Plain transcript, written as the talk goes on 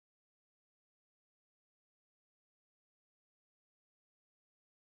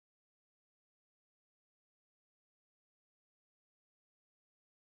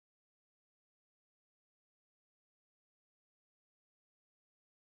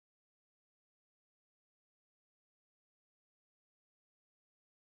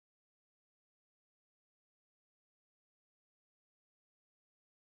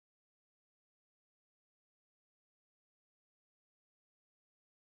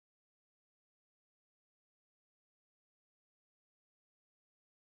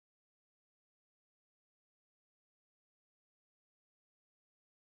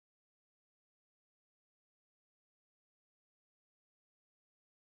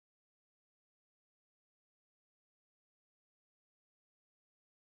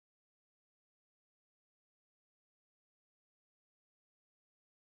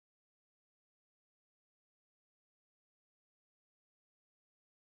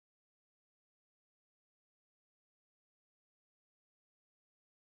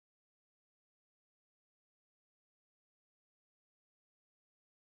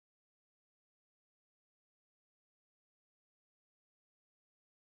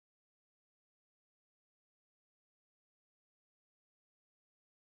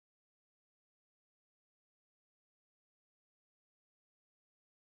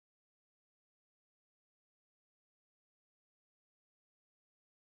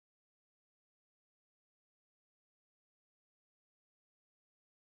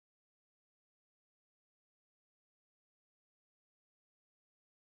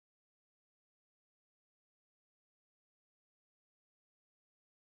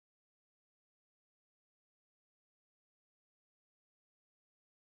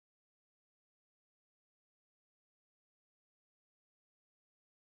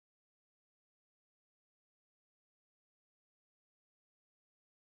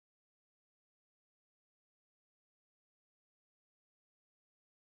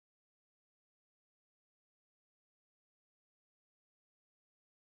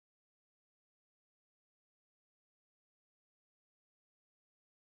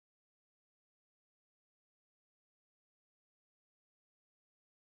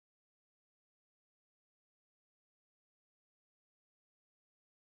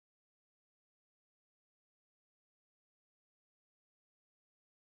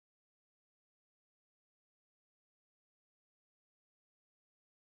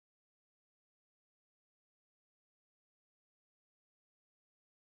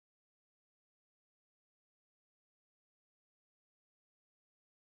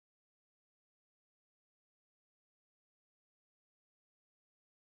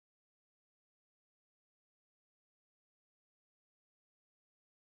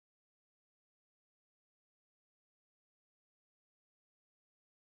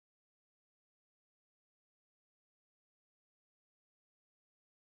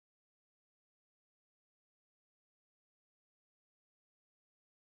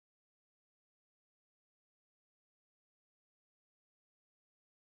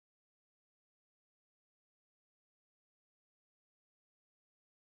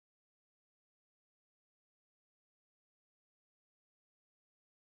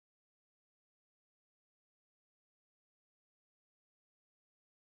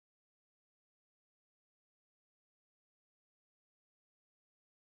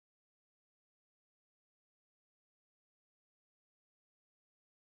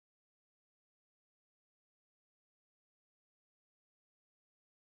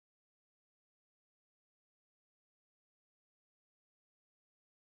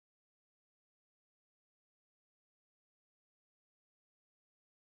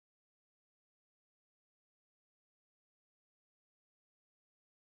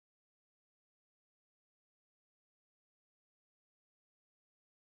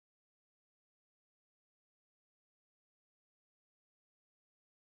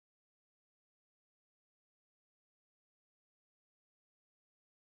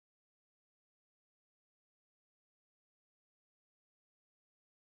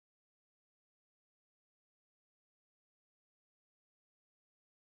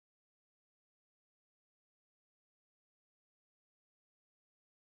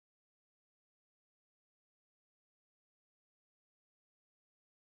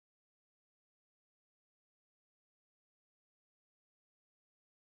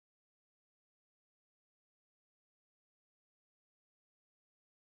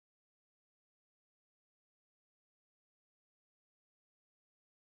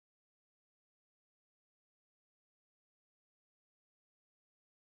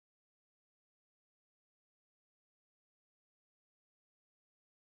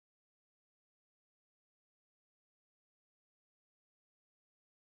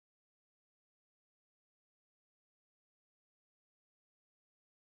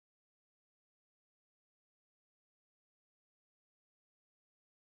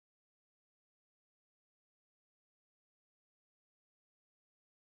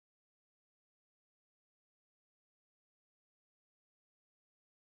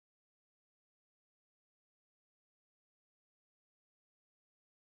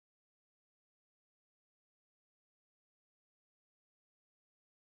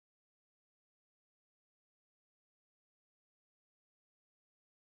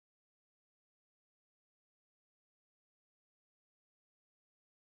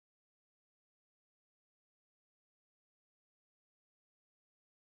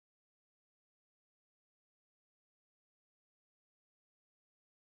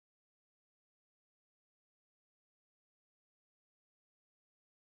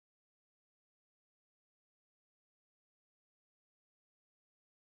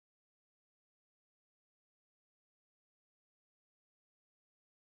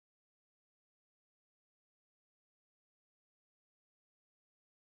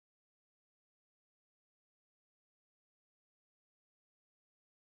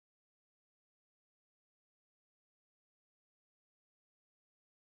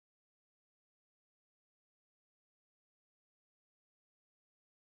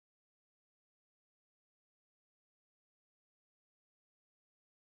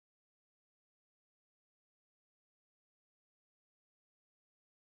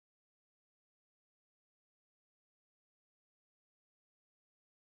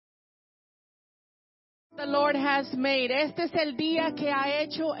The Lord has made. Este es el día que ha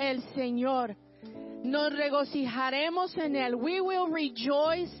hecho el Señor. Nos regocijaremos en él. We will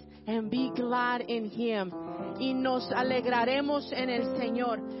rejoice and be glad in him. Y nos alegraremos en el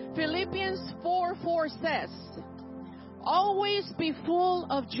Señor. Philippians 4:4 says, always be full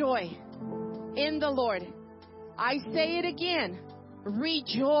of joy in the Lord. I say it again,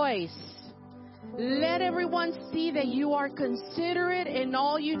 rejoice. Let everyone see that you are considerate in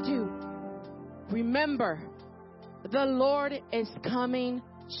all you do. Remember, the Lord is coming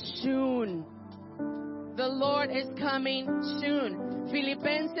soon. The Lord is coming soon.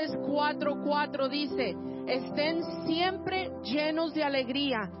 Filipenses 4:4 dice, estén siempre llenos de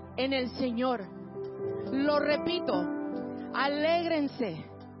alegría en el Señor. Lo repito, alégrense,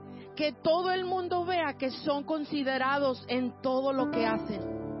 que todo el mundo vea que son considerados en todo lo que hacen.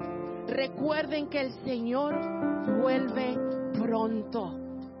 Recuerden que el Señor vuelve pronto.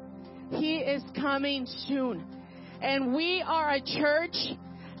 He is coming soon. And we are a church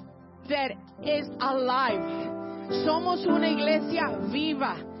that is alive. Somos una iglesia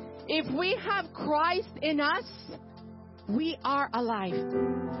viva. If we have Christ in us, we are alive.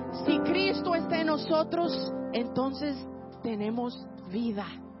 Si Cristo está en nosotros, entonces tenemos vida.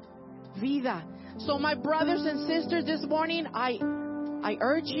 Vida. So my brothers and sisters, this morning, I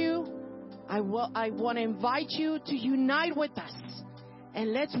urge you, I want to invite you to unite with us.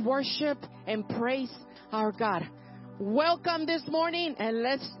 And let's worship and praise our God. Welcome this morning and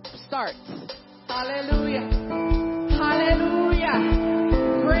let's start. Hallelujah.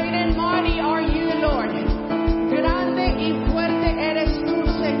 Hallelujah. Great and mighty are you, Lord. Grande y fuerte eres tú,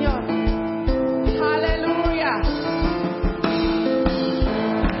 Señor. Hallelujah.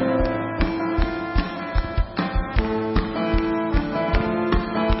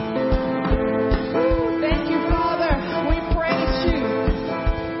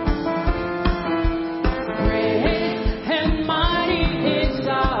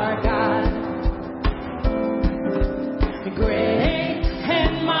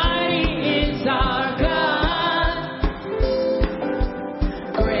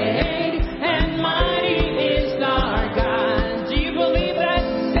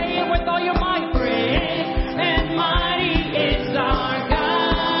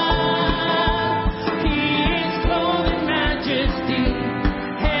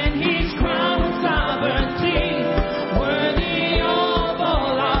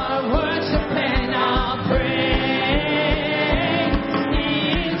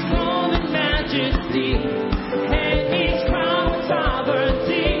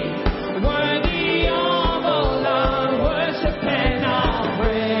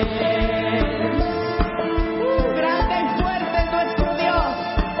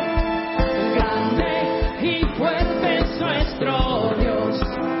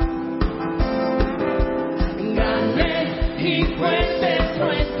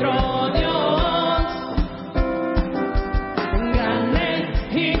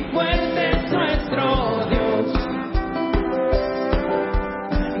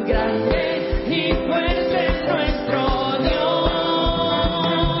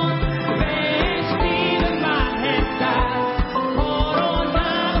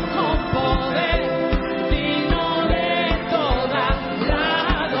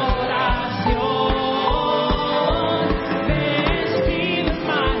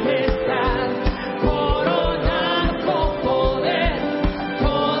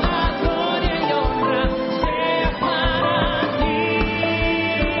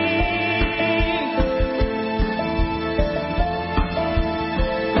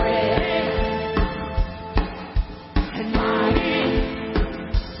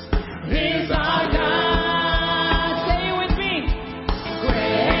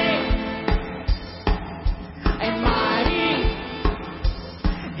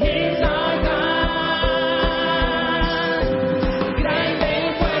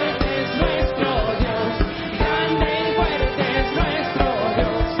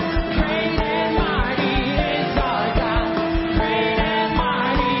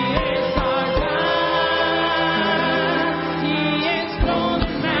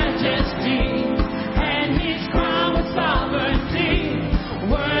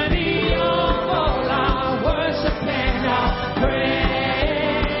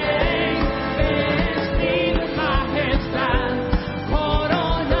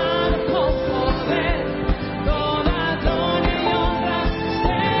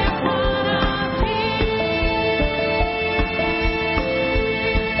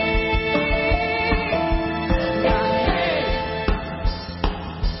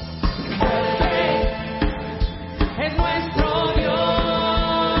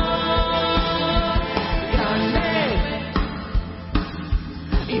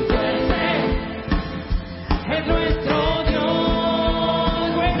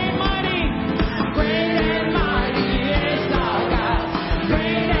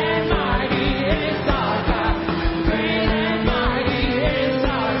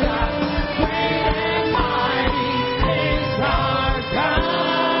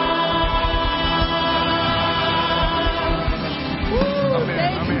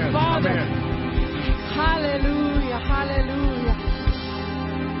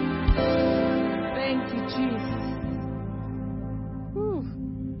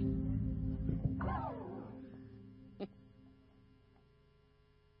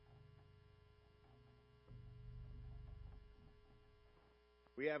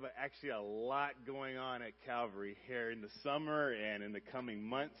 We have actually a lot going on at Calvary here in the summer and in the coming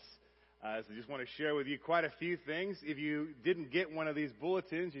months. So just want to share with you quite a few things. If you didn't get one of these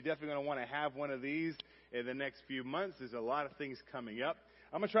bulletins, you're definitely going to want to have one of these in the next few months. There's a lot of things coming up.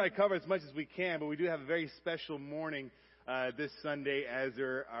 I'm going to try to cover as much as we can, but we do have a very special morning this Sunday, as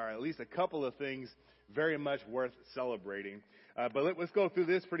there are at least a couple of things very much worth celebrating. But let's go through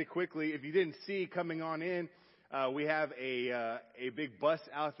this pretty quickly. If you didn't see coming on in, we have a big bus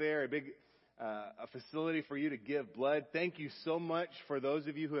out there, a facility for you to give blood. Thank you so much for those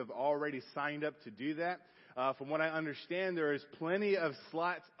of you who have already signed up to do that. From what I understand, there is plenty of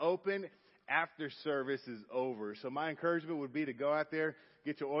slots open after service is over. So my encouragement would be to go out there,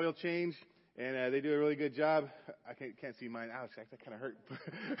 get your oil change, and they do a really good job. I can't see mine. Ouch, that kind of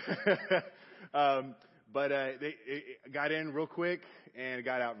hurt. But they got in real quick and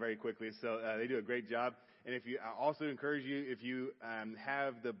got out very quickly. So they do a great job. And I also encourage you, if you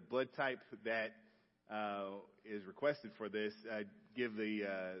have the blood type that is requested for this, give the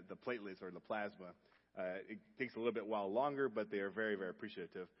platelets or the plasma. It takes a little bit while longer, but they are very, very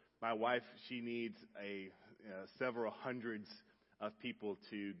appreciative. My wife, she needs several hundreds of people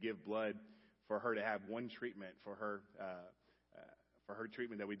to give blood for her to have one treatment for her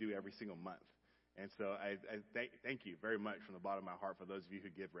treatment that we do every single month. And so I thank you very much from the bottom of my heart for those of you who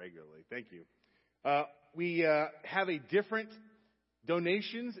give regularly. Thank you. We have a different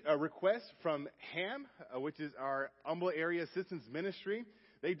donations request from HAM, which is our Humble Area Assistance Ministry.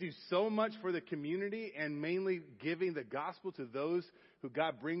 They do so much for the community and mainly giving the gospel to those who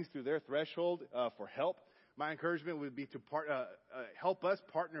God brings through their threshold for help. My encouragement would be to help us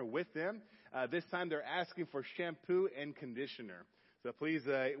partner with them. This time they're asking for shampoo and conditioner. So please,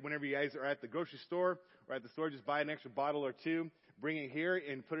 whenever you guys are at the grocery store or at the store, just buy an extra bottle or two. Bring it here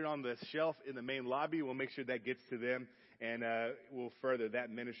and put it on the shelf in the main lobby. We'll make sure that gets to them, and we'll further that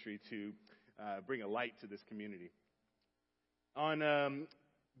ministry to bring a light to this community.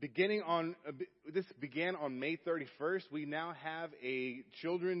 This began on May 31st. We now have a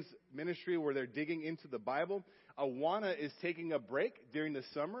children's ministry where they're digging into the Bible. Awana is taking a break during the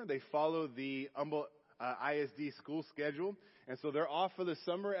summer. They follow the Humble ISD school schedule, and so they're off for the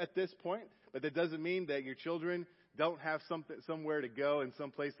summer at this point. But that doesn't mean that your children don't have somewhere to go and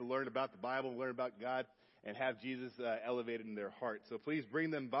some place to learn about the Bible, learn about God, and have Jesus elevated in their heart. So please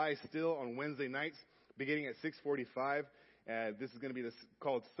bring them by still on Wednesday nights, beginning at 6:45. This is going to be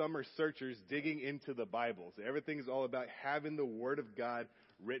called Summer Searchers, digging into the Bible. So everything is all about having the Word of God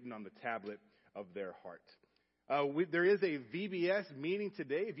written on the tablet of their heart. There is a VBS meeting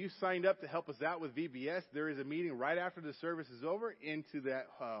today. If you signed up to help us out with VBS, there is a meeting right after the service is over into that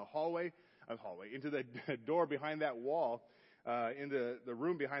into the door behind that wall, in the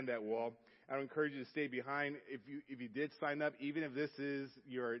room behind that wall. I would encourage you to stay behind. If you did sign up, even if this is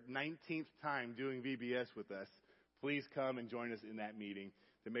your 19th time doing VBS with us, please come and join us in that meeting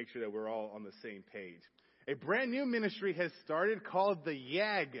to make sure that we're all on the same page. A brand new ministry has started called the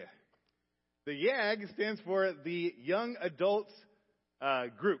YAG. The YAG stands for the Young Adults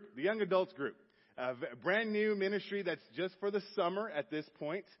Group. The Young Adults Group. A brand new ministry that's just for the summer at this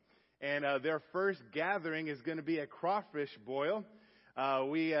point. And their first gathering is going to be a crawfish boil.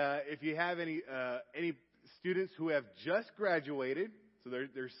 If you have any students who have just graduated, so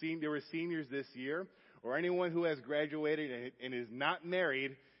they were seniors this year, or anyone who has graduated and is not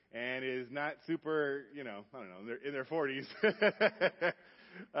married and is not super, they're in their 40s.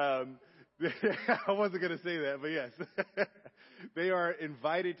 I wasn't going to say that, but yes. They are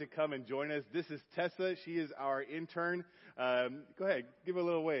invited to come and join us. This is Tessa. She is our intern. Go ahead, give her a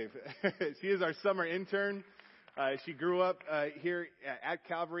little wave. She is our summer intern. She grew up here at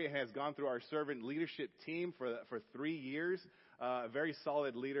Calvary and has gone through our servant leadership team for 3 years. A very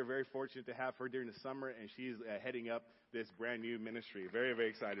solid leader, very fortunate to have her during the summer, and she's heading up this brand new ministry. Very, very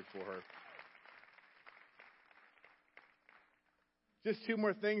excited for her. Just 2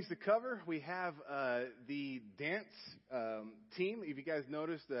 more things to cover. We have the dance team. If you guys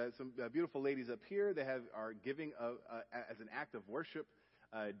noticed, some beautiful ladies up here. They are giving as an act of worship,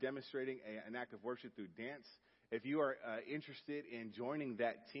 demonstrating an act of worship through dance. If you are interested in joining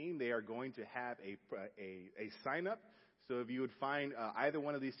that team, they are going to have a sign up. So if you would find either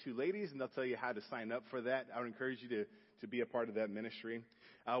one of these 2 ladies, and they'll tell you how to sign up for that, I would encourage you to be a part of that ministry.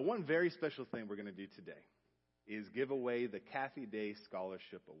 One very special thing we're going to do today is give away the Kathy Day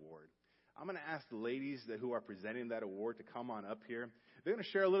Scholarship Award. I'm going to ask the ladies who are presenting that award to come on up here. They're going to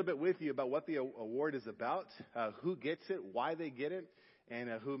share a little bit with you about what the award is about, who gets it, why they get it, and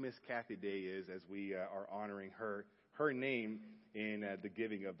who Miss Kathy Day is, as we are honoring her name in the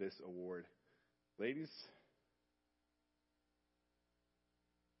giving of this award. Ladies.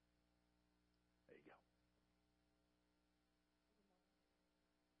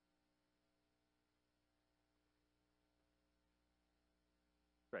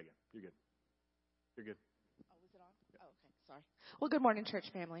 Try again. You're good. You're good. Oh, is it on? Oh, okay. Sorry. Well, good morning, church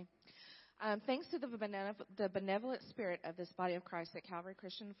family. Thanks to the benevolent spirit of this body of Christ at Calvary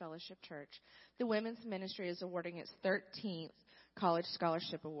Christian Fellowship Church, the women's ministry is awarding its 13th College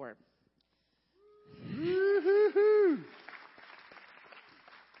Scholarship Award.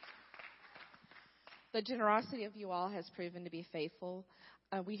 The generosity of you all has proven to be faithful.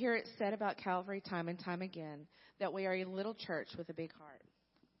 We hear it said about Calvary time and time again that we are a little church with a big heart.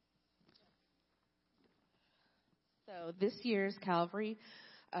 So this year's Calvary's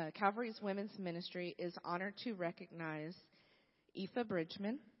Women's Ministry is honored to recognize Aoife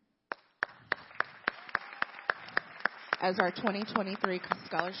Bridgman as our 2023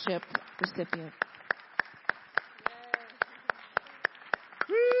 scholarship recipient.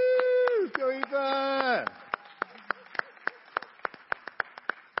 Woo! Go Aoife!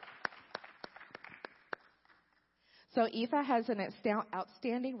 So Aoife has an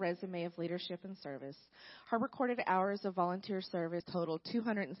outstanding resume of leadership and service. Her recorded hours of volunteer service total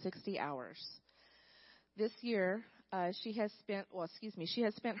 260 hours. This year, she has spent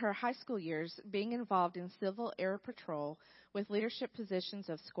her high school years being involved in Civil Air Patrol with leadership positions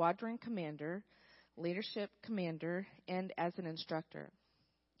of squadron commander, leadership commander, and as an instructor.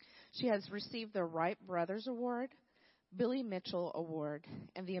 She has received the Wright Brothers Award, Billy Mitchell Award,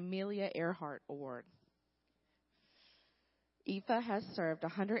 and the Amelia Earhart Award. Aoife has served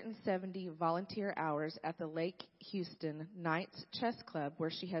 170 volunteer hours at the Lake Houston Knights Chess Club, where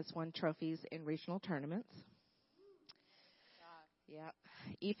she has won trophies in regional tournaments. Yeah.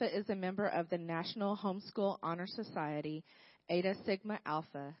 Aoife is a member of the National Homeschool Honor Society, Eta Sigma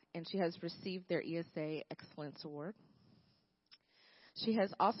Alpha, and she has received their ESA Excellence Award. She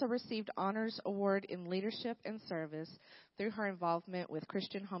has also received Honors Award in Leadership and Service through her involvement with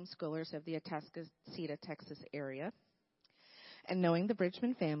Christian homeschoolers of the Atascocita, Texas area. And knowing the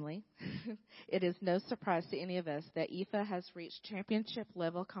Bridgman family, it is no surprise to any of us that Aoife has reached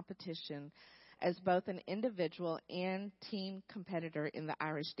championship-level competition as both an individual and team competitor in the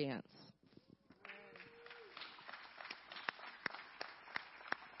Irish dance.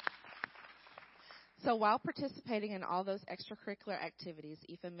 So while participating in all those extracurricular activities,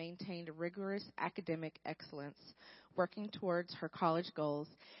 Aoife maintained rigorous academic excellence, working towards her college goals,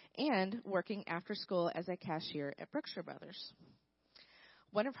 and working after school as a cashier at Brookshire Brothers.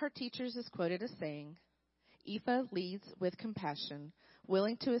 One of her teachers is quoted as saying, Aoife leads with compassion,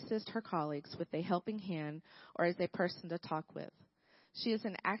 willing to assist her colleagues with a helping hand or as a person to talk with. She is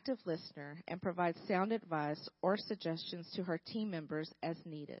an active listener and provides sound advice or suggestions to her team members as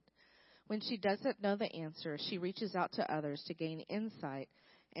needed. When she doesn't know the answer, she reaches out to others to gain insight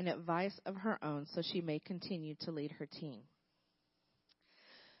and advice of her own so she may continue to lead her team.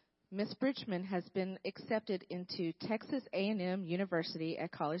 Ms. Bridgman has been accepted into Texas A&M University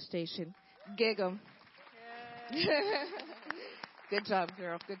at College Station. Gig 'em. Good job,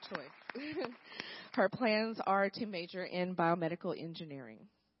 girl. Good choice. Her plans are to major in biomedical engineering.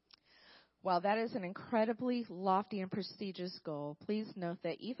 While that is an incredibly lofty and prestigious goal, please note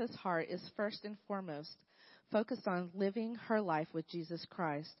that Aoife's heart is first and foremost focused on living her life with Jesus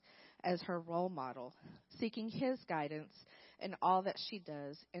Christ as her role model, seeking His guidance in all that she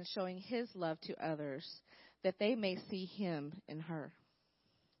does and showing His love to others that they may see Him in her.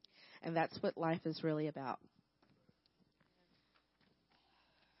 And that's what life is really about.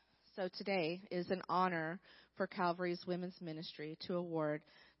 So today is an honor for Calvary's Women's Ministry to award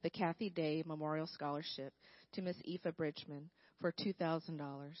the Kathy Day Memorial Scholarship to Miss Aoife Bridgman for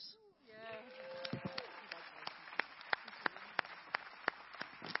 $2,000.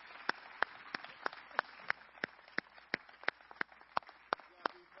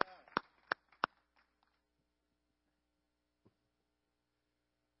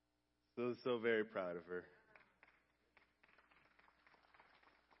 So very proud of her.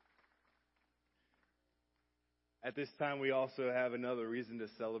 At this time, we also have another reason to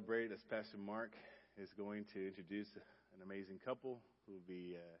celebrate, as Pastor Mark is going to introduce an amazing couple who will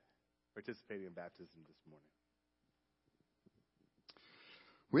be participating in baptism this morning.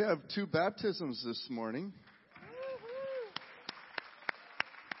 We have 2 baptisms this morning.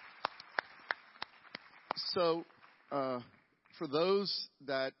 So, for those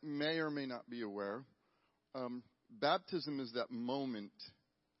that may or may not be aware, baptism is that moment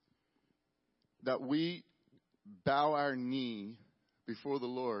that we bow our knee before the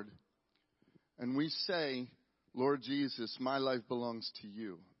Lord and we say, Lord Jesus, my life belongs to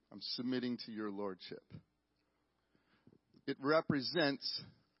you. I'm submitting to your lordship. It represents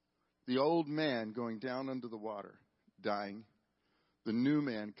the old man going down under the water, dying, the new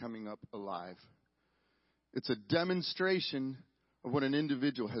man coming up alive. It's a demonstration of what an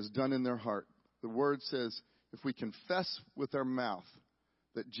individual has done in their heart. The Word says, if we confess with our mouth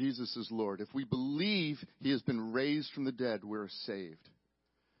that Jesus is Lord, if we believe He has been raised from the dead, we're saved.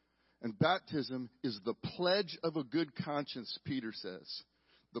 And baptism is the pledge of a good conscience, Peter says.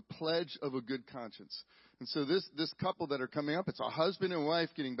 The pledge of a good conscience. And so this couple that are coming up, it's a husband and wife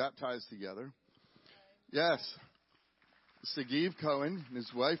getting baptized together. Yes. Sagiv Cohen and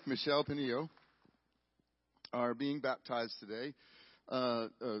his wife, Michelle Pinillo, are being baptized today.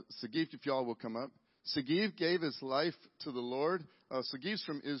 Sagiv, if y'all will come up. Sagiv gave his life to the Lord. Sagiv's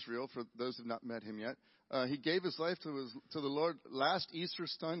from Israel, for those who have not met him yet. He gave his life to the Lord last Easter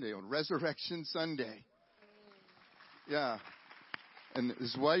Sunday, on Resurrection Sunday. Yeah. And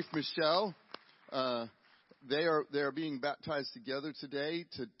his wife, Michelle, they are being baptized together today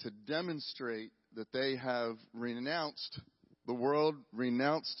to demonstrate that they have renounced the world,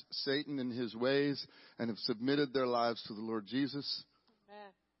 renounced Satan and his ways, and have submitted their lives to the Lord Jesus.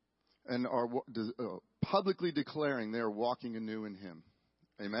 Amen. And are publicly declaring they are walking anew in Him.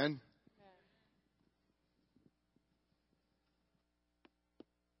 Amen?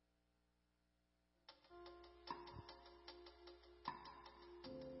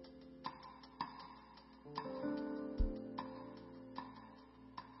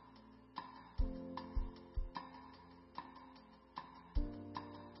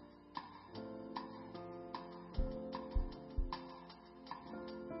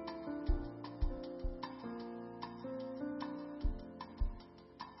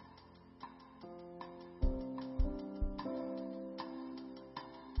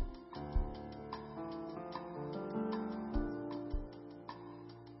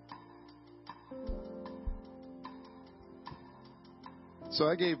 So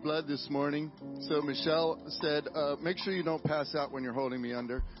I gave blood this morning. So Michelle said, make sure you don't pass out when you're holding me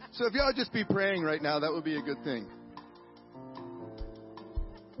under. So if y'all just be praying right now, that would be a good thing.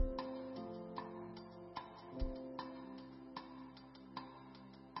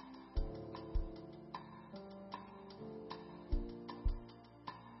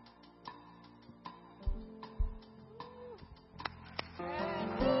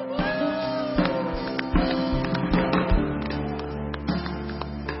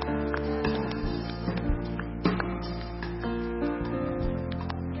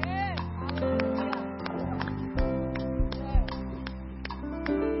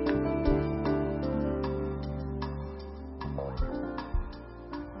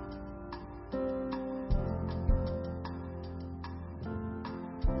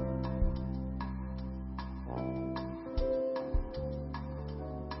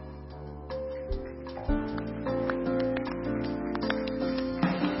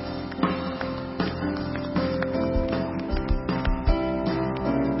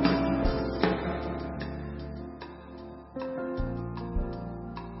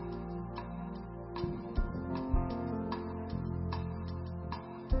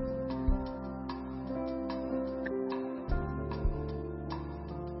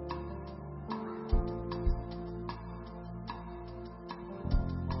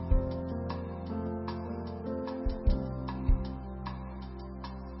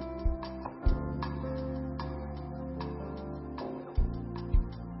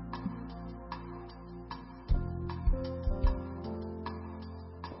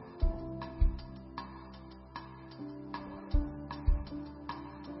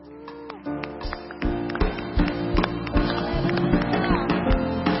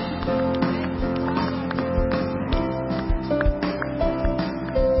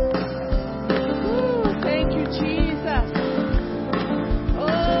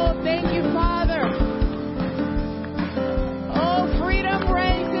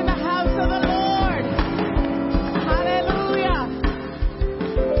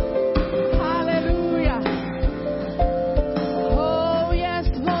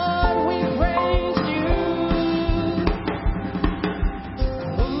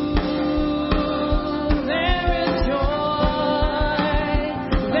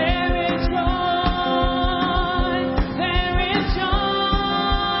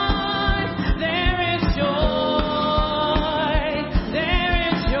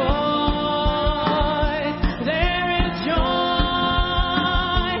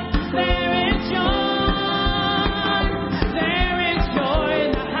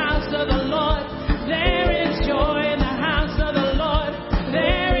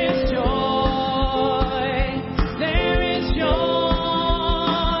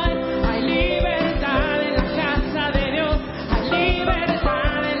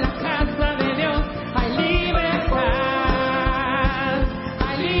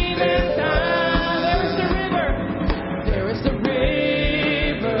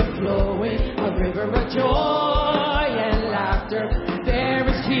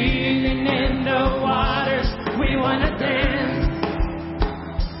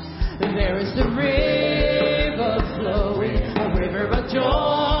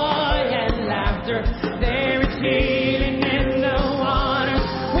 water. There is healing in the water.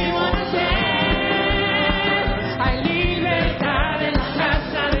 We want to dance. Hay libertad en la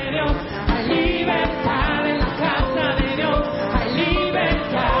casa de Dios. Hay libertad en la casa de Dios. Hay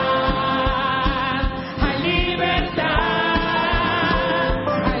libertad. Hay libertad.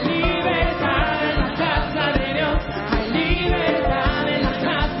 Hay libertad en la casa de Dios. Hay libertad en la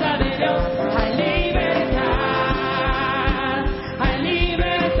casa de Dios. Hay libertad. Hay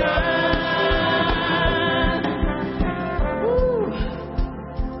libertad.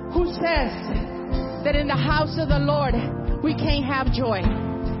 Who says that in the house of the Lord we can't have joy?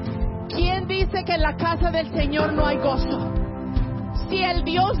 ¿Quién dice que en la casa del Señor no hay gozo? Si el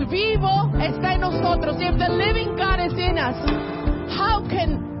Dios vivo está en nosotros, if the living God is in us, how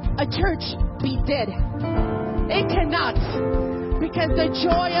can a church be dead? It cannot, because the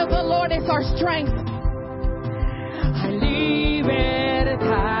joy of the Lord is our strength. Hay libertad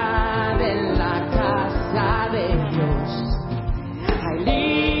en la casa de Dios. Hay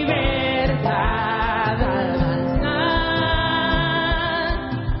libertad al danzar.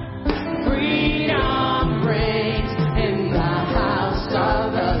 Freedom reigns in the house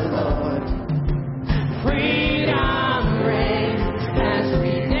of the Lord. Freedom reigns as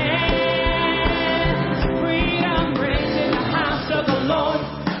we dance. Freedom reigns in the house of the Lord.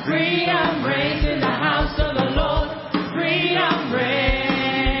 Freedom reigns in the house of the Lord. Freedom reigns.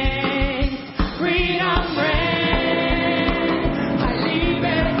 Freedom reigns. Hay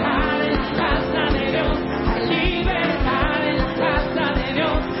libertad en la casa de Dios. Hay libertad en la casa de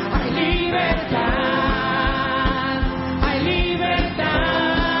Dios. Hay libertad. Hay libertad.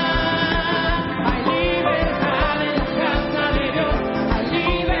 Hay libertad en la casa de Dios. Hay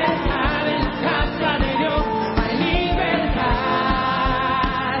libertad en la casa de Dios. Hay libertad.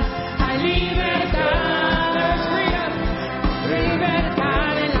 Hay libertad. There's freedom.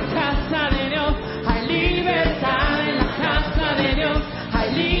 Libertad en la casa de Dios. Hay libertad en la casa de Dios. Hay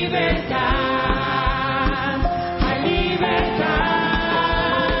libertad. Hay libertad.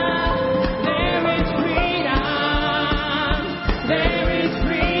 There is freedom. There is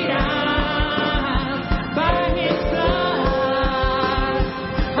freedom. By His blood,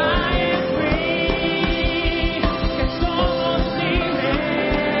 I am free. Que somos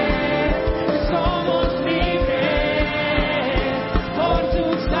libres. Que somos libres. Por tu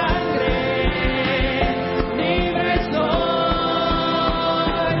sangre. Libres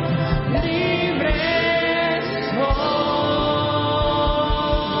soy. Libres soy.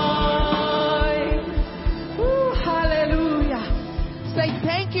 Hallelujah. Say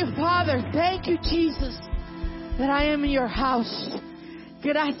thank you, Father. Thank you, Jesus, that I am in your house.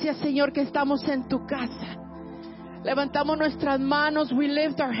 Gracias, Señor, que estamos en tu casa. Levantamos nuestras manos. We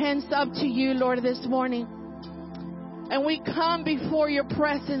lift our hands up to you, Lord, this morning. And we come before your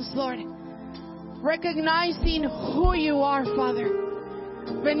presence, Lord, recognizing who you are, Father.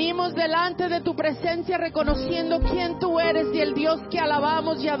 Venimos delante de tu presencia reconociendo quién tú eres y el Dios que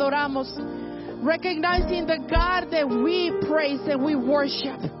alabamos y adoramos. Recognizing the God that we praise and we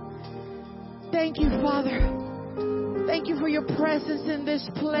worship. Thank you, Father. Thank you for your presence in this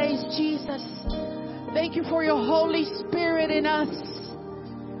place, Jesus. Thank you for your Holy Spirit in us.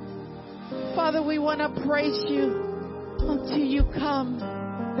 Father, we want to praise you until you come.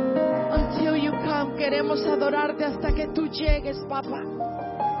 Until you come. Queremos adorarte hasta que tú llegues, Papa.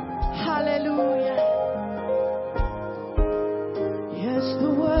 Hallelujah. Yes, the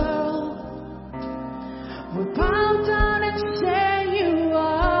world will bow down and say you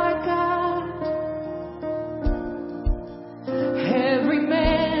are God. Every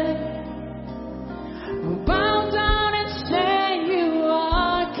man will bow down and say you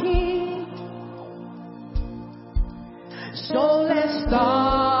are King. So let's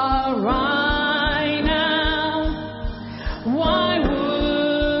start right now. Why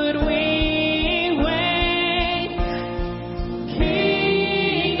would we wait?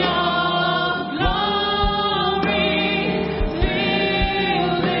 King of glory,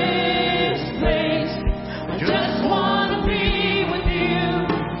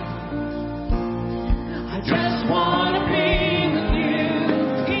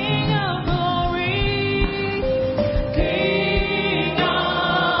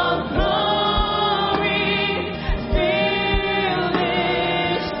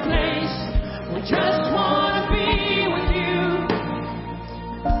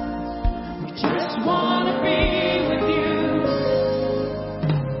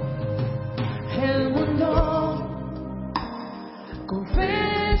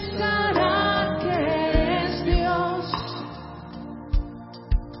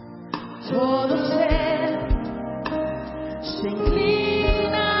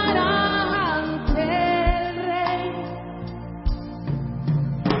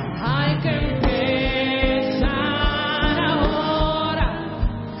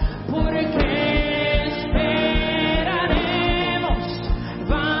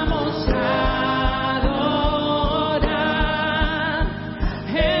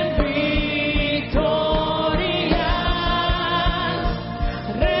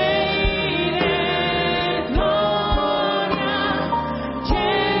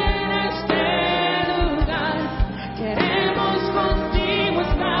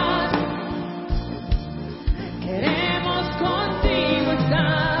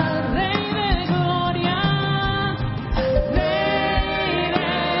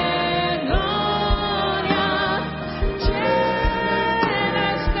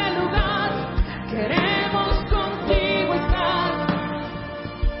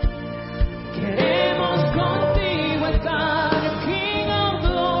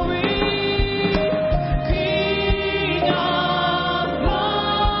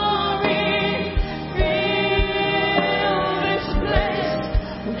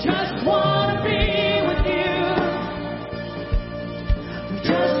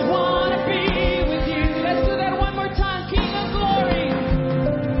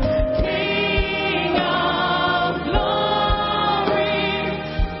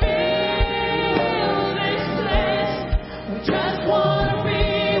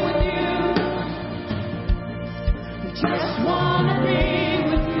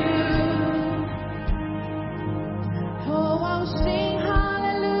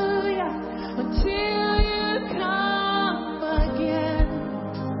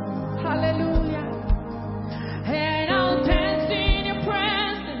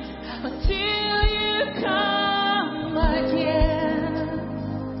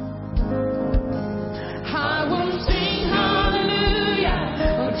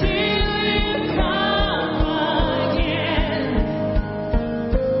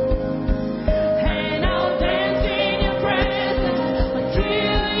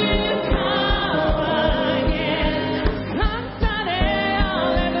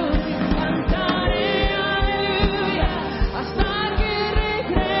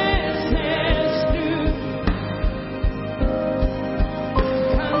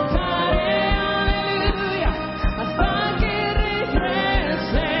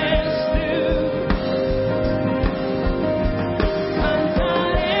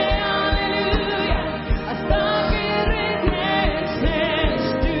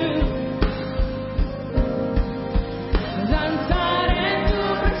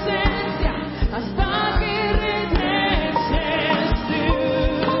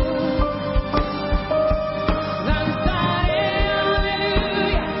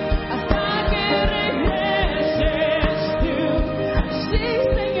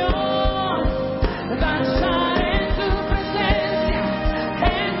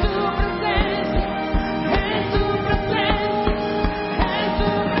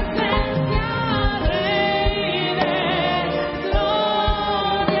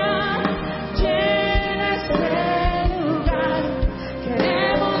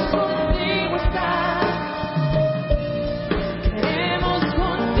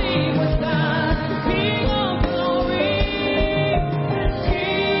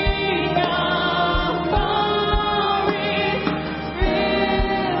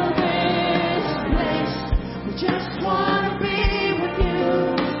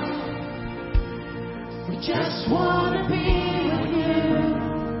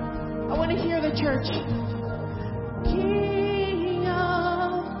 church. King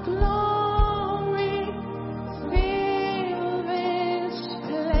of glory, fill this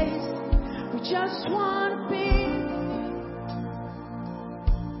place. We just want to be.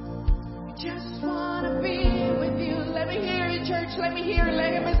 We just want to be with you. Let me hear you, church. Let me hear it.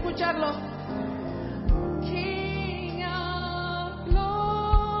 Déjeme escucharlo. King of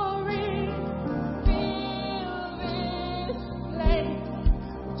glory, fill this place.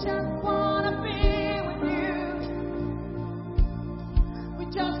 We just want to be with you. We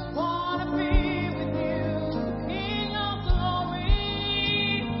just want to be with you. King of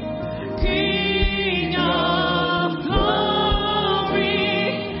glory, King of glory,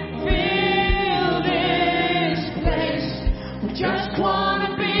 fill this place. We just want to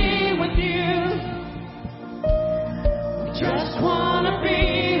be with you. We just want to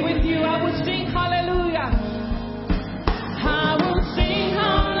be with you. I will sing hallelujah. I will sing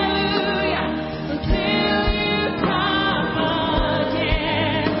hallelujah until you come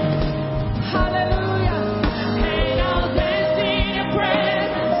again. Hallelujah. And I'll dance in your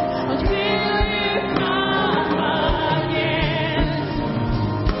presence until you come again.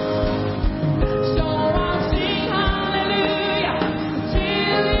 So I'll sing hallelujah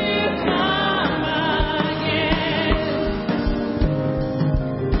until you come again.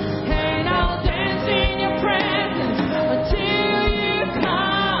 And I'll dance in your presence until you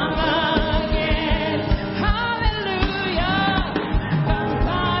come again. Hallelujah.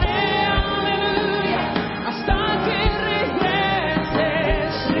 Cantaré aleluya hasta que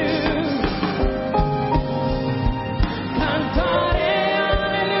regreses tú. Cantaré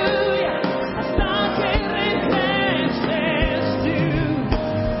aleluya hasta que regreses tú.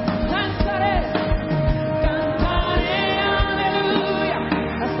 Cantaré aleluya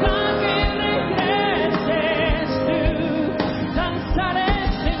hasta que regreses tú. Danzaré,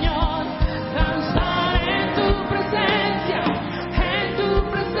 Señor, danzaré en tu presencia, en tu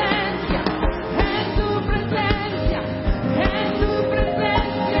presencia, en tu presencia, en tu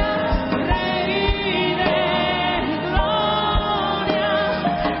presencia. Rey de gloria,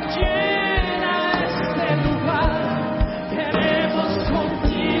 llena este lugar. Queremos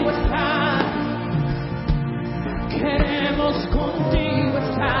contigo estar. Queremos contigo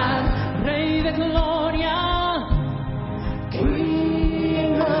estar, Rey de gloria,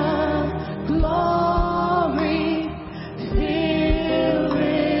 King of glory, fill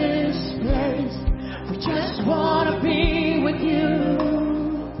this place. We just want to be with you.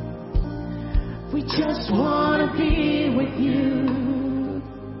 We just want to be with you.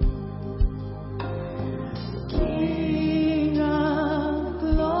 King of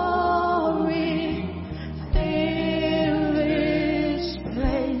glory, fill this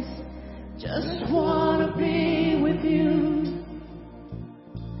place. Just want to be with you.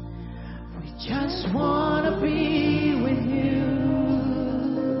 We just want to be with you.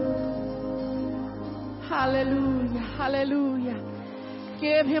 Hallelujah, hallelujah.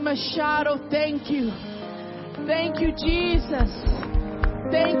 Give him a shout of thank you. Thank you, Jesus.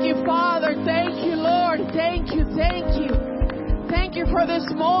 Thank you, Father. Thank you, Lord. Thank you, thank you. Thank you for this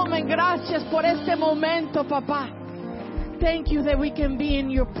moment. Gracias por este momento, papá. Thank you that we can be in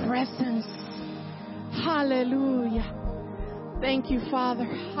your presence. Hallelujah. Thank you, Father.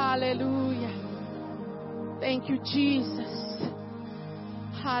 Hallelujah. Thank you, Jesus.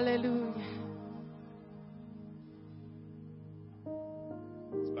 Hallelujah.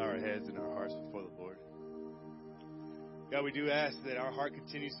 Let's bow our heads and our hearts before the Lord. God, we do ask that our heart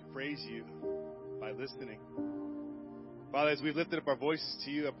continues to praise you by listening. Father, as we lifted up our voices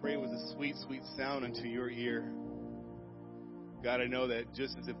to you, I pray it was a sweet, sweet sound unto your ear. God, I know that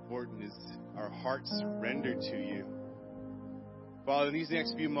just as important is our hearts surrendered to you. Father, in these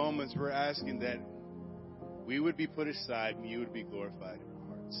next few moments, we're asking that we would be put aside and you would be glorified in our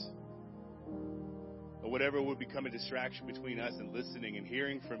hearts. Or whatever would become a distraction between us and listening and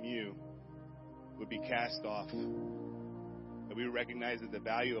hearing from you would be cast off. That we recognize that the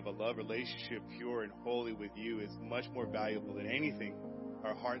value of a love relationship, pure and holy with you, is much more valuable than anything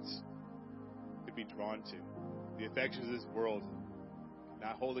our hearts could be drawn to. The affections of this world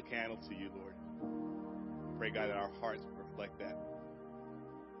cannot hold a candle to you, Lord. I pray, God, that our hearts will reflect that.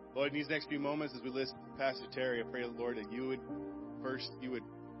 Lord, in these next few moments, as we listen to Pastor Terry, I pray, Lord, that you would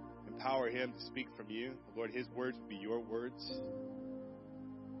empower him to speak from you. Lord, his words would be your words.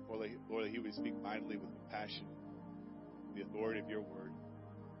 Lord, that he would speak mindfully with compassion, the authority of your word.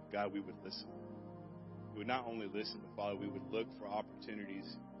 God, we would listen. We would not only listen, but Father, we would look for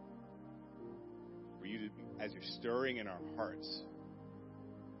opportunities for you to, as you're stirring in our hearts,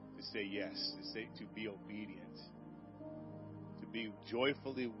 to say yes, to be obedient, to be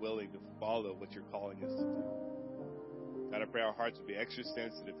joyfully willing to follow what you're calling us to do. God, I pray our hearts would be extra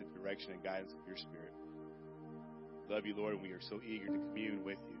sensitive to the direction and guidance of your Spirit. Love you, Lord, and we are so eager to commune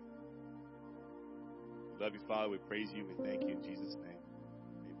with you. We love you, Father. We praise you. We thank you in Jesus' name.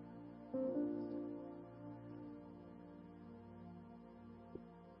 Amen.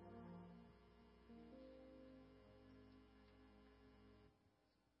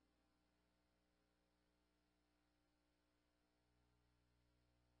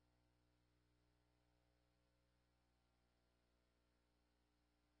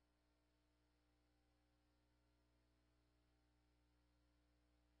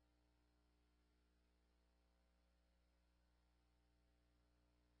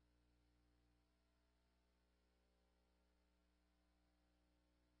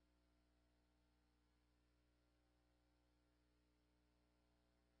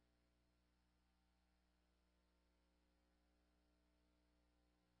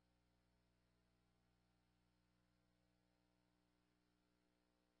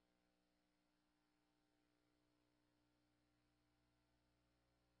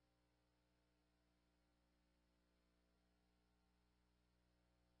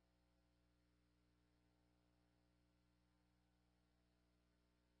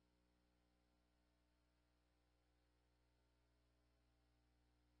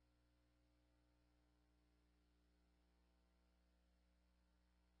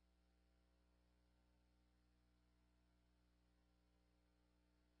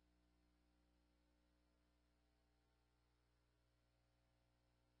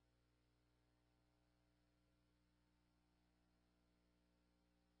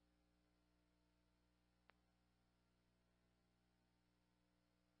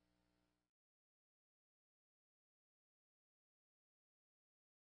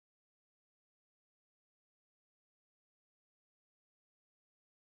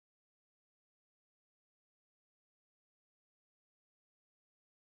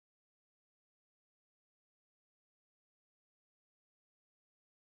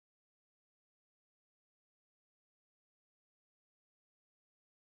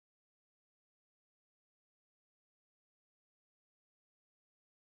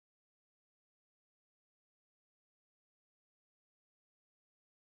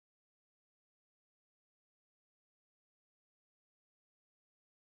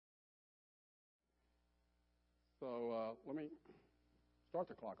 So let me start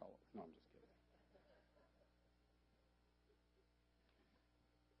the clock all over. No, I'm just kidding.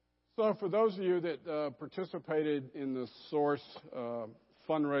 So for those of you that participated in the Source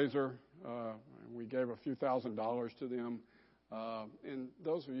fundraiser, we gave a few $1,000s to them. And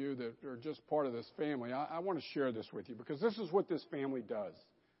those of you that are just part of this family, I want to share this with you because this is what this family does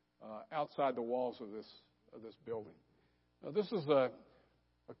outside the walls of this building. This is a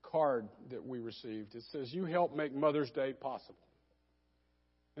card that we received. It says, "You help make Mother's Day possible."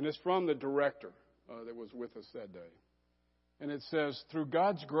 And it's from the director that was with us that day. And it says, "Through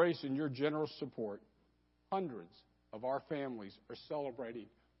God's grace and your generous support, hundreds of our families are celebrating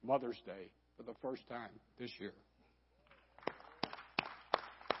Mother's Day for the first time this year."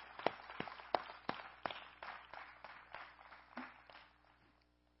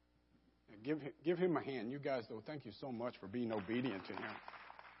 Give him a hand. You guys, though, thank you so much for being obedient to him.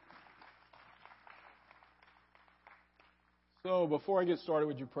 So before I get started,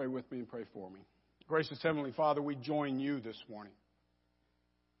 would you pray with me and pray for me? Gracious Heavenly Father, we join you this morning.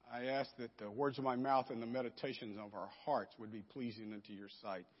 I ask that the words of my mouth and the meditations of our hearts would be pleasing unto your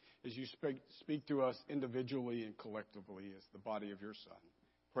sight as you speak to us individually and collectively as the body of your Son.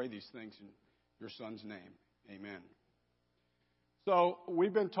 Pray these things in your Son's name. Amen. So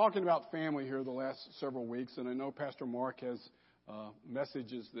we've been talking about family here the last several weeks, and I know Pastor Mark has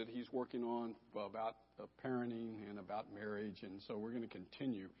messages that he's working on about parenting and about marriage, and so we're going to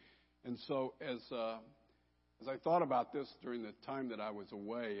continue. And so as I thought about this during the time that I was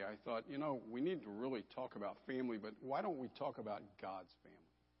away, I thought, we need to really talk about family, but why don't we talk about God's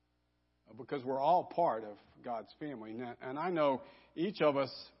family? Because we're all part of God's family. And I know each of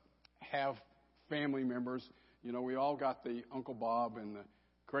us have family members. We all got the Uncle Bob and the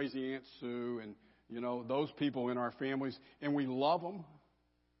crazy Aunt Sue and, those people in our families, and we love them.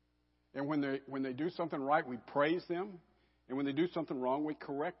 And when they do something right, we praise them. And when they do something wrong, we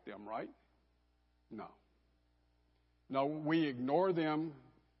correct them, right? No, we ignore them.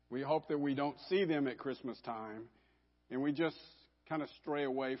 We hope that we don't see them at Christmas time. And we just kind of stray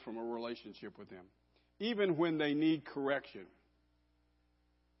away from a relationship with them, even when they need correction.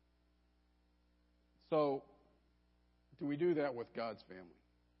 So, do we do that with God's family?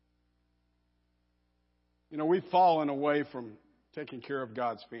 We've fallen away from taking care of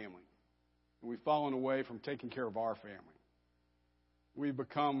God's family. And we've fallen away from taking care of our family. We've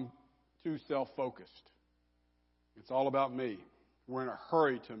become too self-focused. It's all about me. We're in a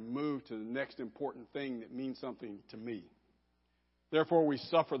hurry to move to the next important thing that means something to me. Therefore, we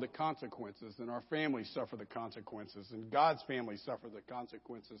suffer the consequences, and our families suffer the consequences, and God's family suffer the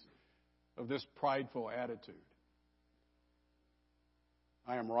consequences of this prideful attitude.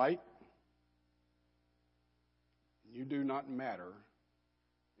 I am right. You do not matter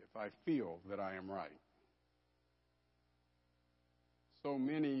if I feel that I am right. So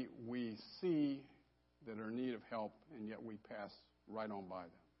many we see that are in need of help, and yet we pass right on by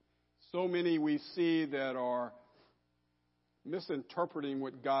them. So many we see that are misinterpreting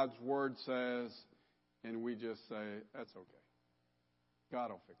what God's Word says, and we just say, that's okay. God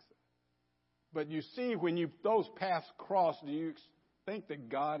will fix it. But you see, when those paths cross, do you think that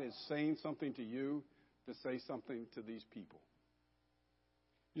God is saying something to you to say something to these people?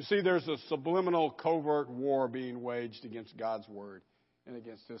 You see, there's a subliminal, covert war being waged against God's Word and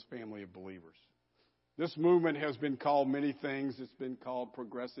against His family of believers. This movement has been called many things. It's been called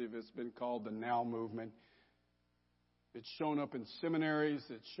progressive. It's been called the Now Movement. It's shown up in seminaries.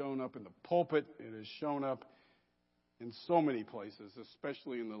 It's shown up in the pulpit. It has shown up in so many places,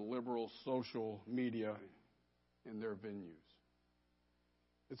 especially in the liberal social media in their venues.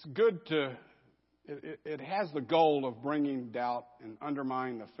 It's good to, it has the goal of bringing doubt and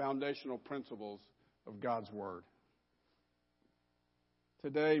undermining the foundational principles of God's Word.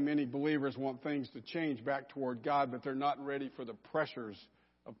 Today, many believers want things to change back toward God, but they're not ready for the pressures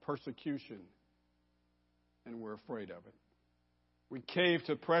of persecution, and we're afraid of it. We cave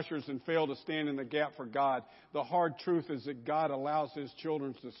to pressures and fail to stand in the gap for God. The hard truth is that God allows His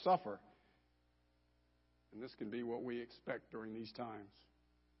children to suffer, and this can be what we expect during these times.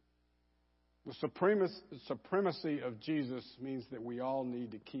 The supremacy of Jesus means that we all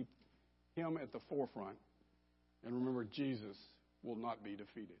need to keep Him at the forefront, and remember, Jesus will not be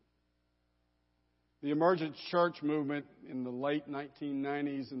defeated. The emergent church movement in the late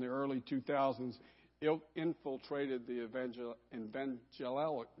 1990s and the early 2000s infiltrated the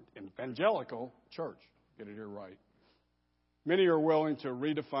evangelical church. Get it here right. Many are willing to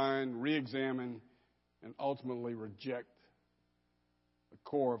redefine, re-examine, and ultimately reject the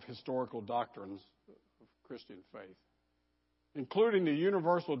core of historical doctrines of Christian faith, including the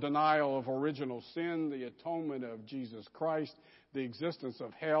universal denial of original sin, the atonement of Jesus Christ, the existence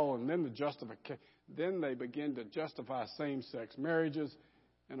of hell, and then then they begin to justify same-sex marriages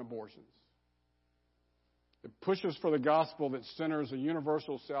and abortions. It pushes for the gospel that centers a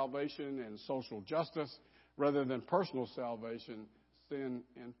universal salvation and social justice rather than personal salvation, sin,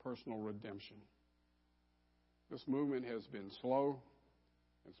 and personal redemption. This movement has been slow,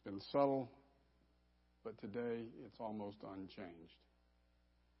 it's been subtle, but today it's almost unchanged.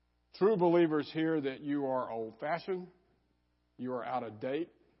 True believers hear that you are old-fashioned, you are out of date.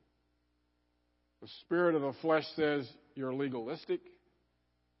 The spirit of the flesh says you're legalistic.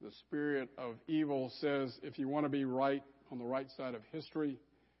 The spirit of evil says if you want to be right on the right side of history,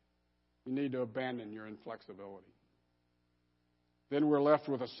 you need to abandon your inflexibility. Then we're left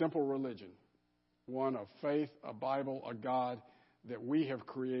with a simple religion, one of faith, a Bible, a God that we have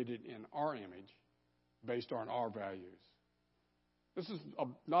created in our image based on our values. This is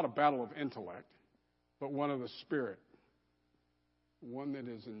not a battle of intellect, but one of the Spirit, one that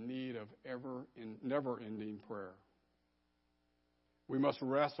is in need of never-ending prayer. We must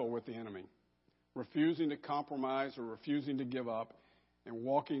wrestle with the enemy, refusing to compromise or refusing to give up, and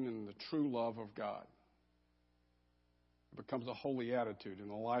walking in the true love of God. It becomes a holy attitude in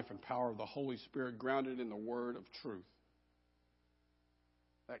the life and power of the Holy Spirit, grounded in the word of truth.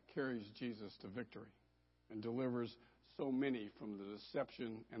 That carries Jesus to victory and delivers so many from the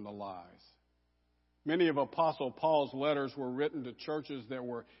deception and the lies. Many of Apostle Paul's letters were written to churches that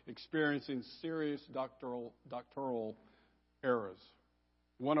were experiencing serious doctrinal errors.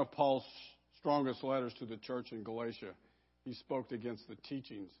 One of Paul's strongest letters to the church in Galatia, he spoke against the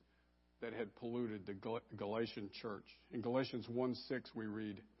teachings that had polluted the Galatian church. In Galatians 1:6 we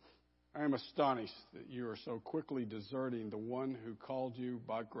read, I am astonished that you are so quickly deserting the one who called you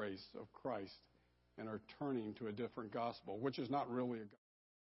by grace of Christ and are turning to a different gospel, which is not really a gospel.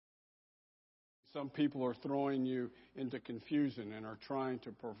 Some people are throwing you into confusion and are trying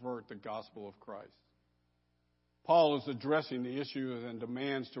to pervert the gospel of Christ. Paul is addressing the issue and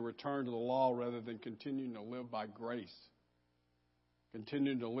demands to return to the law rather than continuing to live by grace,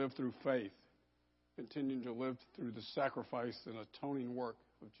 continuing to live through faith, continuing to live through the sacrifice and atoning work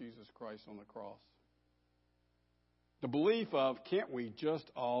of Jesus Christ on the cross. The belief of, can't we just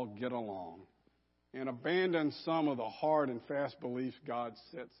all get along, and abandon some of the hard and fast beliefs God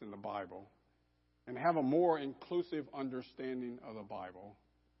sets in the Bible and have a more inclusive understanding of the Bible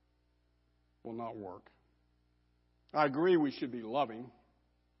will not work. I agree we should be loving,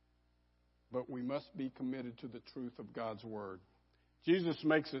 but we must be committed to the truth of God's Word. Jesus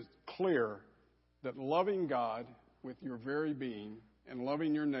makes it clear that loving God with your very being and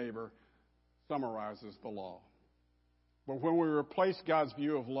loving your neighbor summarizes the law. But when we replace God's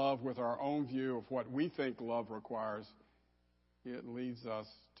view of love with our own view of what we think love requires, it leads us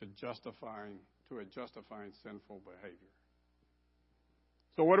to a justifying sinful behavior.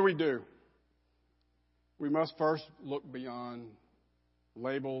 So what do? We must first look beyond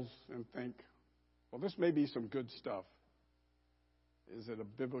labels and think, well, this may be some good stuff. Is it a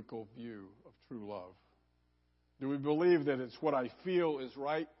biblical view of true love? Do we believe that it's what I feel is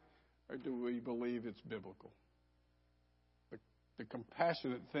right, or do we believe it's biblical? The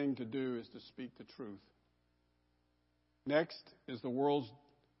compassionate thing to do is to speak the truth. Next is the world's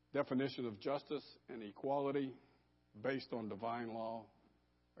definition of justice and equality based on divine law,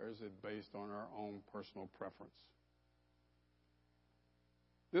 or is it based on our own personal preference?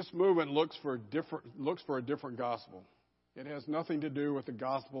 This movement looks for a different gospel. It has nothing to do with the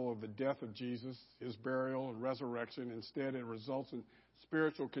gospel of the death of Jesus, his burial and resurrection. Instead, it results in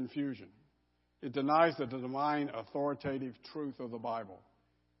spiritual confusion. It denies the divine authoritative truth of the Bible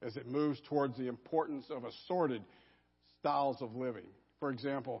as it moves towards the importance of assorted styles of living. For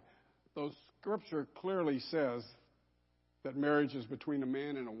example, though Scripture clearly says that marriage is between a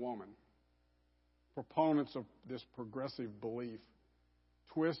man and a woman, proponents of this progressive belief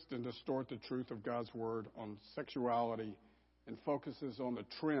twist and distort the truth of God's Word on sexuality and focuses on the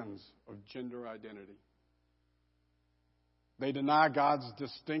trends of gender identity. They deny God's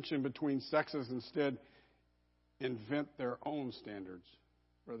distinction between sexes, instead invent their own standards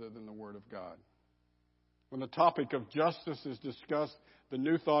rather than the Word of God. When the topic of justice is discussed, the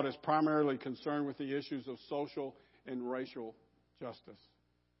New Thought is primarily concerned with the issues of social and racial justice.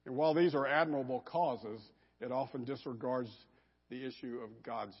 And while these are admirable causes, it often disregards the issue of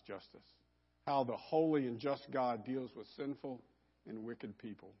God's justice, how the holy and just God deals with sinful and wicked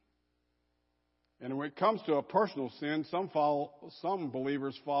people. And when it comes to a personal sin, some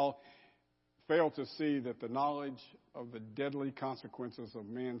believers fail to see that the knowledge of the deadly consequences of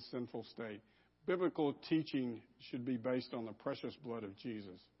man's sinful state. Biblical teaching should be based on the precious blood of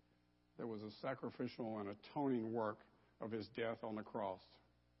Jesus. There was a sacrificial and atoning work of his death on the cross.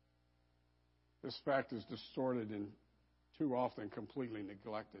 This fact is distorted and too often completely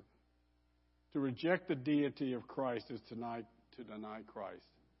neglected. To reject the deity of Christ is to deny Christ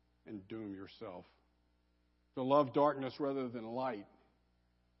and doom yourself. To love darkness rather than light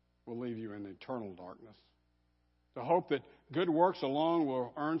will leave you in eternal darkness. To hope that good works alone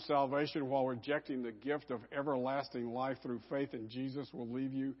will earn salvation while rejecting the gift of everlasting life through faith in Jesus will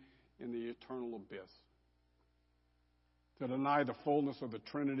leave you in the eternal abyss. To deny the fullness of the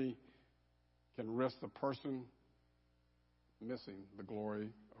Trinity can risk the person missing the glory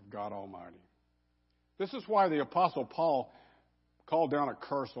of God Almighty. This is why the Apostle Paul called down a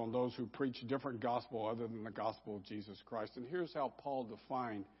curse on those who preach a different gospel other than the gospel of Jesus Christ. And here's how Paul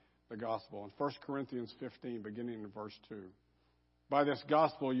defined the gospel in 1 Corinthians 15, beginning in verse 2. By this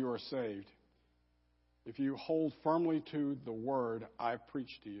gospel you are saved, if you hold firmly to the word I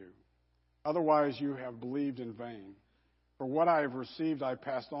preached to you. Otherwise you have believed in vain. For what I have received I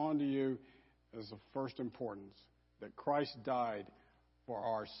passed on to you as of first importance, that Christ died for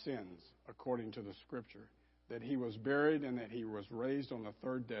our sins according to the Scripture, that he was buried and that he was raised on the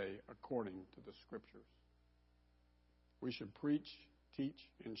third day according to the Scriptures. We should preach, teach,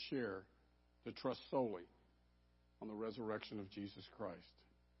 and share to trust solely on the resurrection of Jesus Christ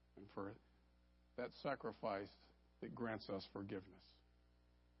and for that sacrifice that grants us forgiveness.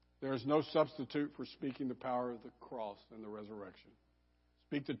 There is no substitute for speaking the power of the cross and the resurrection.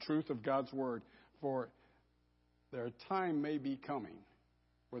 Speak the truth of God's word, for their time may be coming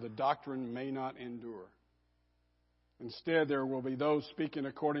where the doctrine may not endure. Instead, there will be those speaking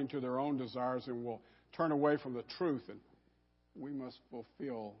according to their own desires and will turn away from the truth, and we must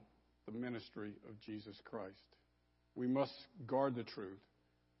fulfill the ministry of Jesus Christ. We must guard the truth,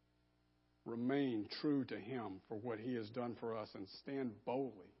 remain true to him for what he has done for us, and stand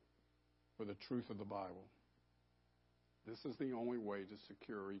boldly for the truth of the Bible. This is the only way to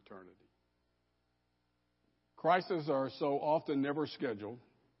secure eternity. Crises are so often never scheduled.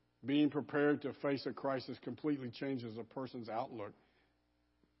 Being prepared to face a crisis completely changes a person's outlook,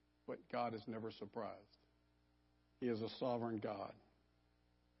 but God is never surprised. He is a sovereign God.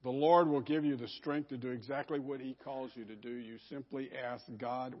 The Lord will give you the strength to do exactly what He calls you to do. You simply ask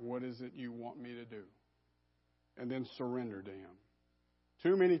God, what is it you want me to do? And then surrender to Him.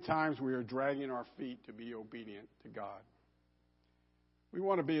 Too many times we are dragging our feet to be obedient to God. We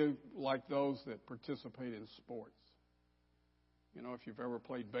want to be like those that participate in sports. You know, if you've ever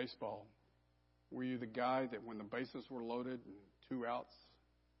played baseball, were you the guy that when the bases were loaded and 2 outs,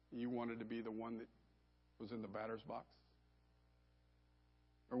 you wanted to be the one that was in the batter's box?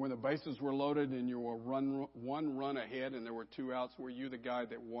 Or when the bases were loaded and you were one run ahead and there were 2 outs, were you the guy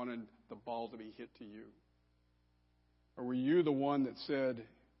that wanted the ball to be hit to you? Or were you the one that said,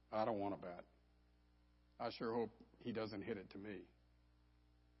 I don't want to bat. I sure hope he doesn't hit it to me.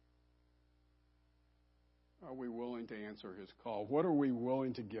 Are we willing to answer His call? What are we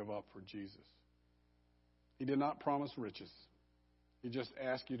willing to give up for Jesus? He did not promise riches. He just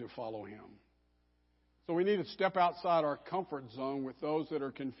asked you to follow Him. So we need to step outside our comfort zone with those that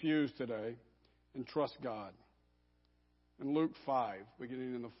are confused today and trust God. In Luke 5,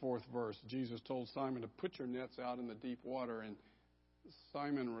 beginning in the 4th verse, Jesus told Simon to put your nets out in the deep water, and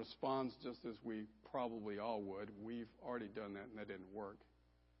Simon responds just as we probably all would. We've already done that, and that didn't work.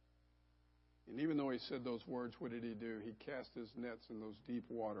 And even though he said those words, what did he do? He cast his nets in those deep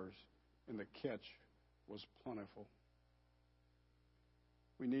waters, and the catch was plentiful.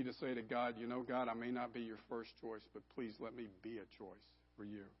 We need to say to God, you know, God, I may not be your first choice, but please let me be a choice for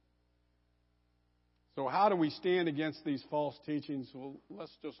you. So how do we stand against these false teachings? Well,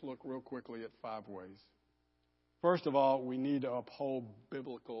 let's just look real quickly at 5 ways. First of all, we need to uphold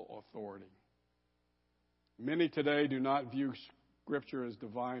biblical authority. Many today do not view Scripture as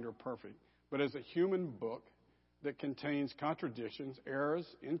divine or perfect, but as a human book that contains contradictions, errors,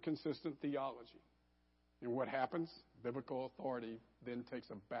 inconsistent theology. And what happens? Biblical authority then takes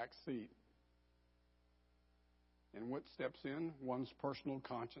a back seat. And what steps in? One's personal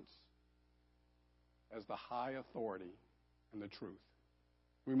conscience as the high authority and the truth.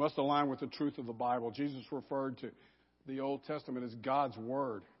 We must align with the truth of the Bible. Jesus referred to the Old Testament as God's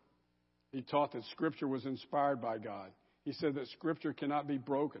Word. He taught that Scripture was inspired by God. He said that Scripture cannot be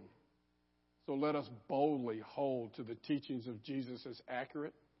broken. So let us boldly hold to the teachings of Jesus as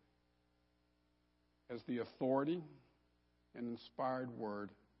accurate as the authority and inspired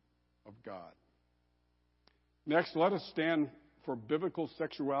Word of God. Next, let us stand for biblical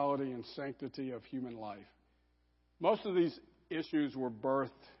sexuality and sanctity of human life. Most of these issues were birthed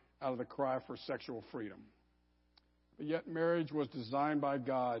out of the cry for sexual freedom. But yet marriage was designed by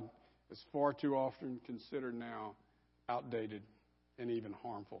God is far too often considered now outdated and even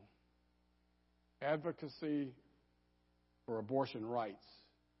harmful. Advocacy for abortion rights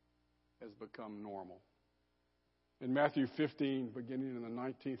has become normal. In Matthew 15, beginning in the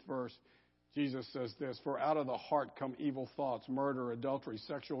 19th verse, Jesus says this, for out of the heart come evil thoughts, murder, adultery,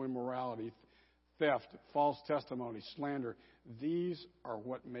 sexual immorality, theft, false testimony, slander. These are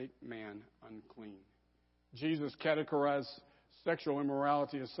what make man unclean. Jesus categorized sexual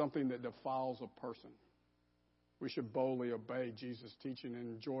immorality as something that defiles a person. We should boldly obey Jesus' teaching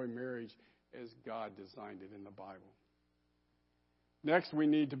and enjoy marriage as God designed it in the Bible. Next, we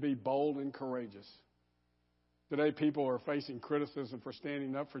need to be bold and courageous. Today, people are facing criticism for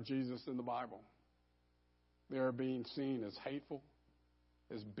standing up for Jesus in the Bible. They are being seen as hateful,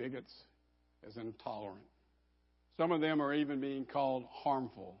 as bigots, as intolerant. Some of them are even being called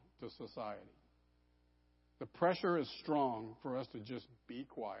harmful to society. The pressure is strong for us to just be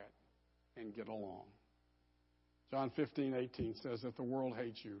quiet and get along. John 15:18 says, if the world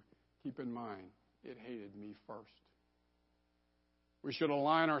hates you, keep in mind, it hated me first. We should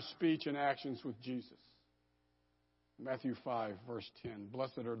align our speech and actions with Jesus. Matthew 5, verse 10,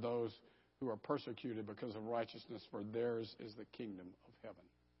 blessed are those who are persecuted because of righteousness, for theirs is the kingdom of heaven.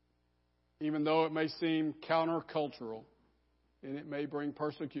 Even though it may seem countercultural, and it may bring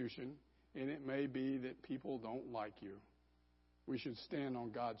persecution, and it may be that people don't like you, we should stand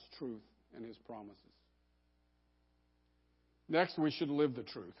on God's truth and His promises. Next, we should live the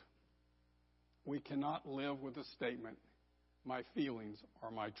truth. We cannot live with a statement, my feelings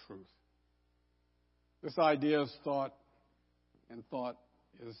are my truth. This idea is thought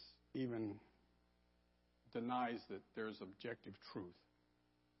is even denies that there's objective truth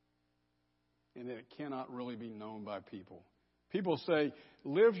and that it cannot really be known by people. People say,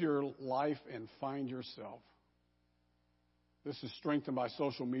 live your life and find yourself. This is strengthened by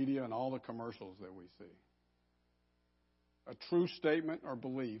social media and all the commercials that we see. A true statement or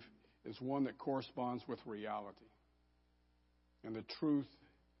belief is one that corresponds with reality. And the truth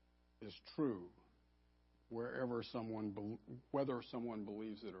is true whether someone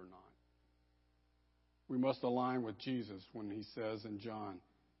believes it or not. We must align with Jesus when He says in John,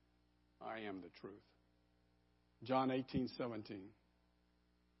 I am the truth. John 18:17.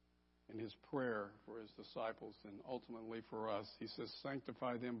 In his prayer for his disciples and ultimately for us, he says,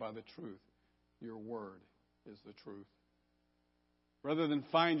 sanctify them by the truth. Your word is the truth. Rather than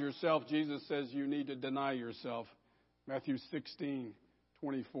find yourself, Jesus says you need to deny yourself. Matthew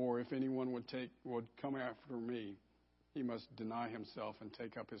 16:24. If anyone would come after me, he must deny himself and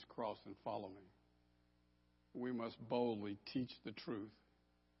take up his cross and follow me. We must boldly teach the truth.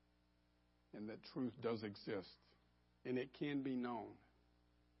 And that truth does exist. And it can be known.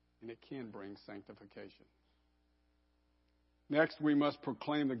 And it can bring sanctification. Next, we must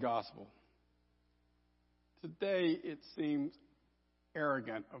proclaim the gospel. Today, it seems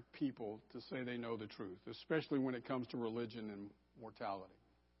arrogant of people to say they know the truth, especially when it comes to religion and mortality.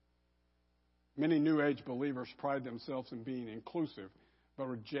 Many New Age believers pride themselves in being inclusive, but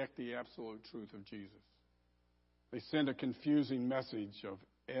reject the absolute truth of Jesus. They send a confusing message of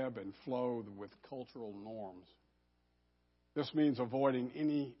ebb and flow with cultural norms. This means avoiding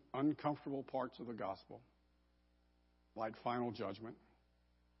any uncomfortable parts of the gospel, like final judgment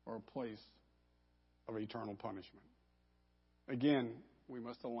or a place of eternal punishment. Again, we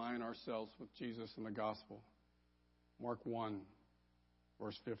must align ourselves with Jesus and the gospel. Mark 1,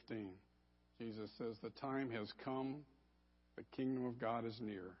 verse 15. Jesus says, the time has come, the kingdom of God is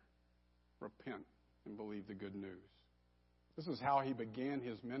near. Repent and believe the good news. This is how he began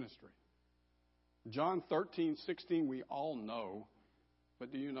his ministry. John 13:16 we all know,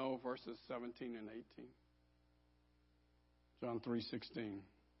 but do you know verses 17 and 18? John 3:16.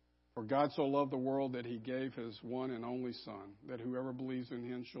 For God so loved the world that he gave his one and only Son, that whoever believes in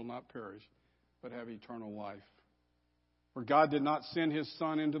him shall not perish, but have eternal life. For God did not send his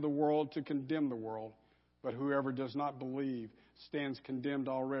Son into the world to condemn the world, but whoever does not believe stands condemned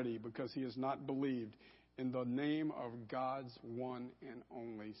already, because he has not believed in the name of God's one and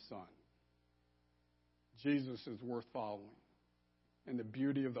only Son. Jesus is worth following, and the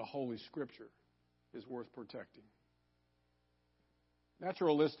beauty of the Holy Scripture is worth protecting.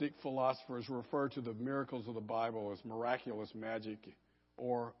 Naturalistic philosophers refer to the miracles of the Bible as miraculous magic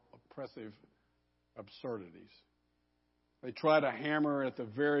or oppressive absurdities. They try to hammer at the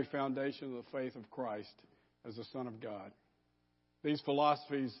very foundation of the faith of Christ as the Son of God. These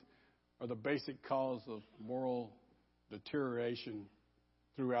philosophies are the basic cause of moral deterioration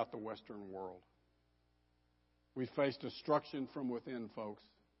throughout the Western world. We face destruction from within, folks.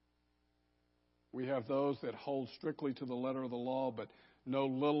 We have those that hold strictly to the letter of the law, but know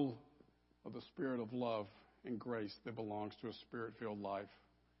little of the spirit of love and grace that belongs to a spirit-filled life.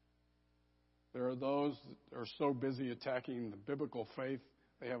 There are those that are so busy attacking the biblical faith,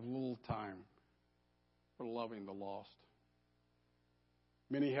 they have little time for loving the lost.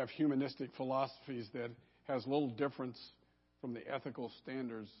 Many have humanistic philosophies that has little difference from the ethical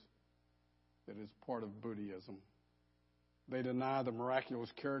standards that is part of Buddhism. They deny the miraculous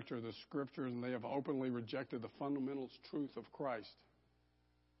character of the Scriptures, and they have openly rejected the fundamental truth of Christ.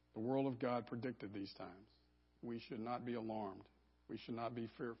 The world of God predicted these times. We should not be alarmed. We should not be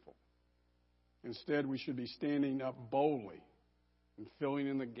fearful. Instead, we should be standing up boldly and filling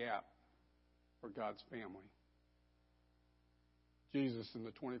in the gap for God's family. Jesus, in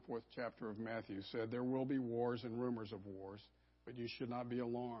the 24th chapter of Matthew, said, there will be wars and rumors of wars, but you should not be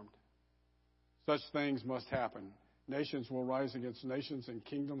alarmed. Such things must happen. Nations will rise against nations and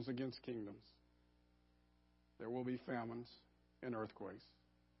kingdoms against kingdoms. There will be famines and earthquakes.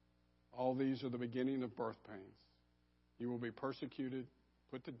 All these are the beginning of birth pains. You will be persecuted,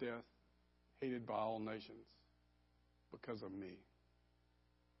 put to death, hated by all nations because of me.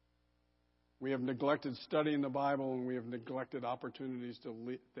 We have neglected studying the Bible, and we have neglected opportunities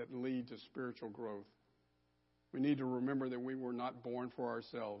that lead to spiritual growth. We need to remember that we were not born for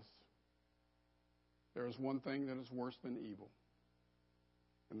ourselves. There is one thing that is worse than evil,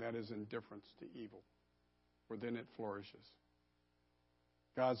 and that is indifference to evil, for then it flourishes.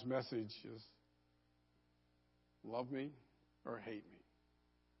 God's message is, love me or hate me,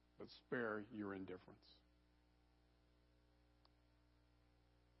 but spare your indifference.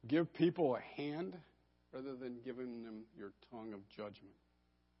 Give people a hand rather than giving them your tongue of judgment.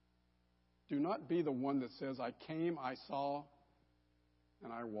 Do not be the one that says, I came, I saw,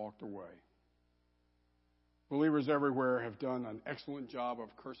 and I walked away. Believers everywhere have done an excellent job of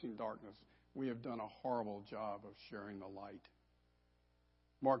cursing darkness. We have done a horrible job of sharing the light.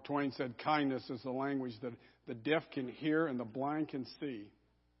 Mark Twain said, kindness is the language that the deaf can hear and the blind can see.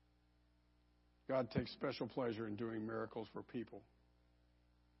 God takes special pleasure in doing miracles for people.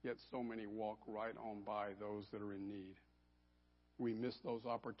 Yet so many walk right on by those that are in need. we miss those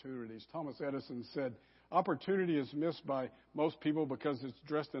opportunities. Thomas Edison said, opportunity is missed by most people because it's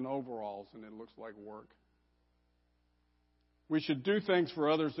dressed in overalls and it looks like work. We should do things for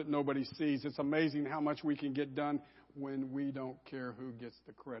others that nobody sees. It's amazing how much we can get done when we don't care who gets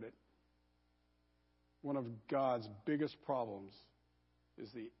the credit. One of God's biggest problems is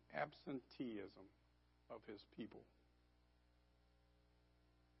the absenteeism of his people.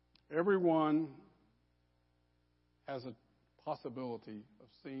 Everyone has a possibility of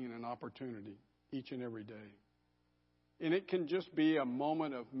seeing an opportunity each and every day. And it can just be a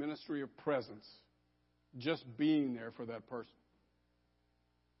moment of ministry of presence, just being there for that person.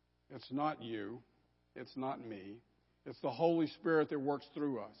 It's not you. It's not me. It's the Holy Spirit that works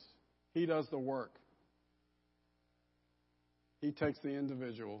through us. He does the work. He takes the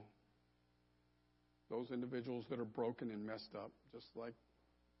individual, those individuals that are broken and messed up, just like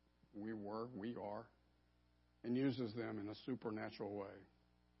we are, and uses them in a supernatural way.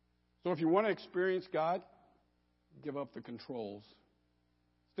 So if you want to experience God, give up the controls.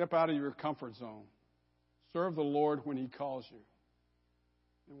 Step out of your comfort zone. Serve the Lord when he calls you.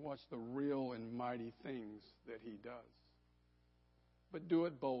 And watch the real and mighty things that he does. But do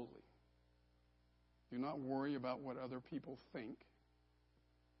it boldly. Do not worry about what other people think.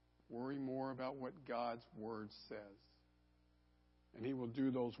 Worry more about what God's Word says. And he will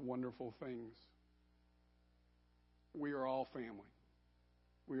do those wonderful things. We are all family.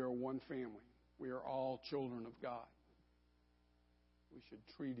 We are one family. We are all children of God. We should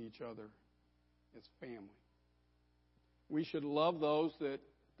treat each other as family. We should love those that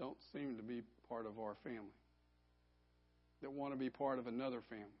don't seem to be part of our family, that want to be part of another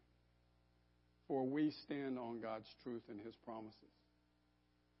family. For we stand on God's truth and his promises.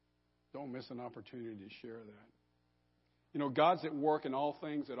 Don't miss an opportunity to share that. You know, God's at work in all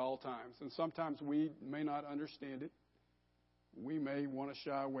things at all times. And sometimes we may not understand it. We may want to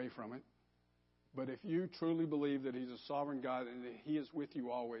shy away from it. But if you truly believe that he's a sovereign God and that he is with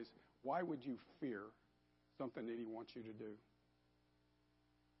you always, why would you fear something that he wants you to do?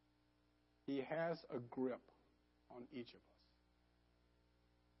 He has a grip on each of us.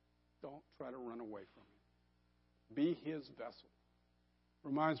 Don't try to run away from him. Be his vessel.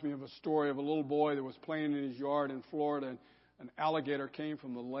 Reminds me of a story of a little boy that was playing in his yard in Florida, and an alligator came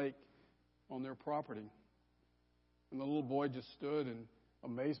from the lake on their property. And the little boy just stood in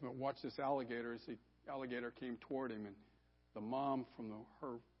amazement, watched this alligator as the alligator came toward him. And the mom from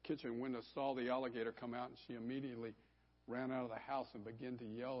her kitchen window saw the alligator come out, and she immediately ran out of the house and began to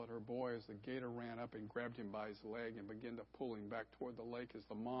yell at her boy as the gator ran up and grabbed him by his leg and began to pull him back toward the lake as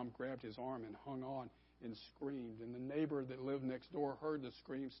the mom grabbed his arm and hung on and screamed. And the neighbor that lived next door heard the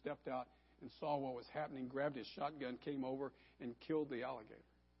scream, stepped out and saw what was happening, grabbed his shotgun, came over and killed the alligator.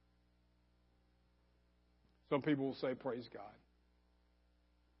 Some people will say, praise God.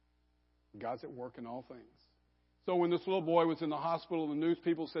 God's at work in all things. So when this little boy was in the hospital, the news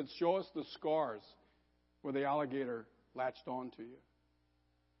people said, show us the scars where the alligator latched on to you.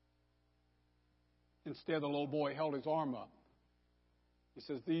 Instead, the little boy held his arm up. He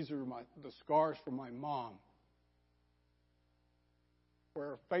says, these are the scars from my mom, where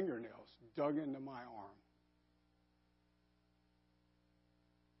her fingernails dug into my arm.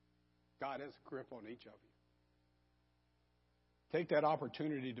 God has a grip on each of you. Take that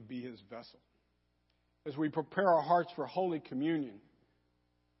opportunity to be his vessel. As we prepare our hearts for Holy Communion,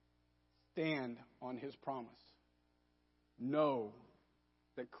 stand on his promise. Know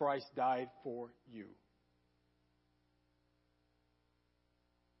that Christ died for you.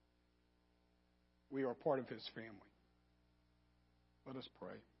 We are part of his family. Let us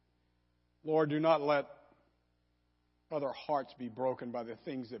pray. Lord, do not let other hearts be broken by the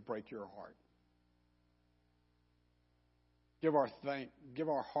things that break your heart. Give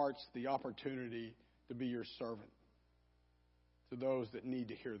our hearts the opportunity to be your servant to those that need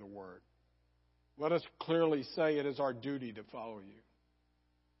to hear the word. Let us clearly say it is our duty to follow you.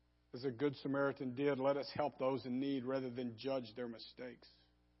 As a good Samaritan did, let us help those in need rather than judge their mistakes.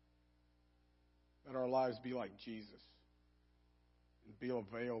 Let our lives be like Jesus and be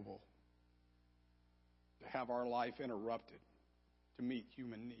available to have our life interrupted to meet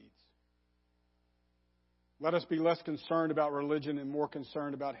human needs. Let us be less concerned about religion and more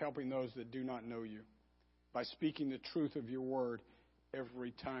concerned about helping those that do not know you by speaking the truth of your word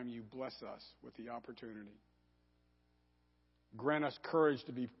every time you bless us with the opportunity. Grant us courage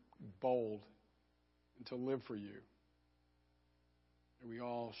to be bold and to live for you. And we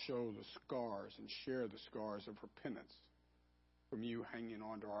all show the scars and share the scars of repentance from you hanging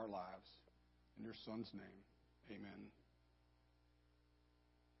on to our lives. In your Son's name, amen.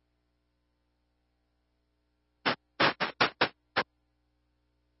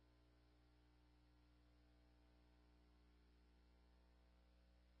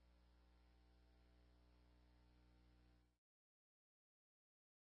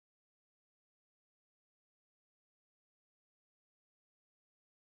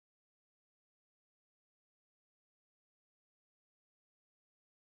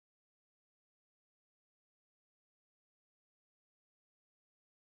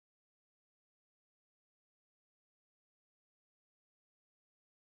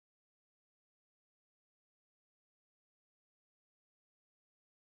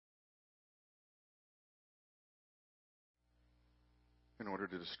 in order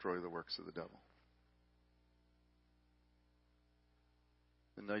to destroy the works of the devil.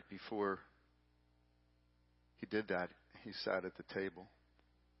 The night before he did that, he sat at the table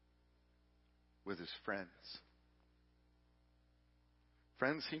with his friends.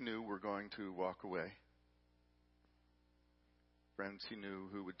 Friends he knew were going to walk away. Friends he knew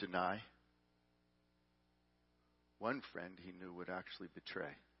who would deny. One friend he knew would actually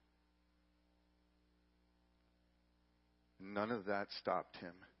betray. None of that stopped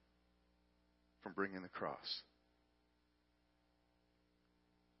him from bringing the cross.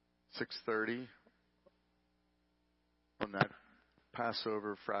 6:30 on that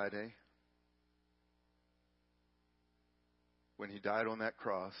Passover Friday, when he died on that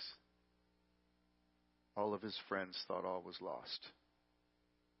cross, all of his friends thought all was lost.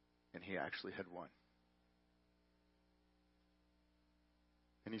 And he actually had won.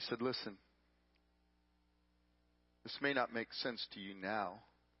 And he said, listen, this may not make sense to you now,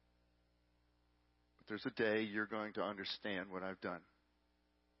 but there's a day you're going to understand what I've done.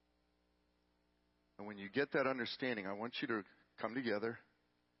 And when you get that understanding, I want you to come together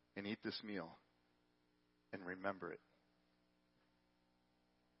and eat this meal and remember it.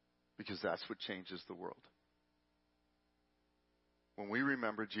 Because that's what changes the world. When we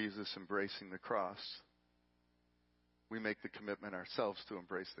remember Jesus embracing the cross, we make the commitment ourselves to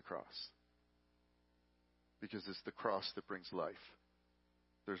embrace the cross. Because it's the cross that brings life.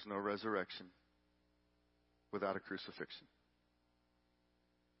 There's no resurrection without a crucifixion.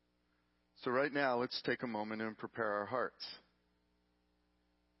 So right now, let's take a moment and prepare our hearts.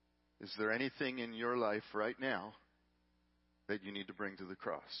 Is there anything in your life right now that you need to bring to the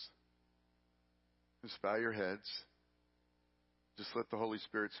cross? Just bow your heads. Just let the Holy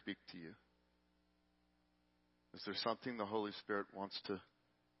Spirit speak to you. Is there something the Holy Spirit wants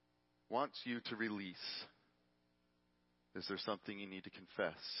you to release? Is there something you need to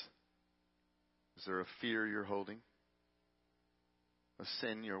confess? Is there a fear you're holding? A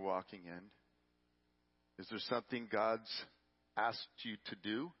sin you're walking in? Is there something God's asked you to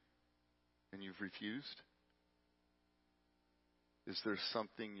do and you've refused? Is there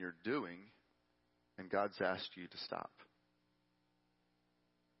something you're doing and God's asked you to stop?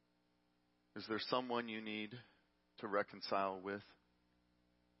 Is there someone you need to reconcile with?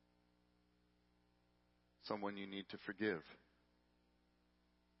 Someone you need to forgive?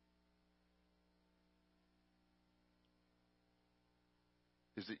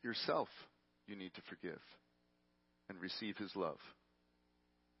 Is it yourself you need to forgive and receive His love?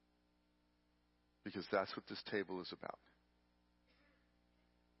 Because that's what this table is about.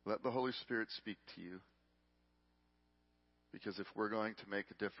 Let the Holy Spirit speak to you. Because if we're going to make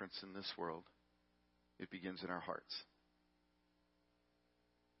a difference in this world, it begins in our hearts.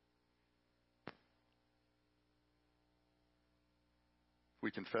 If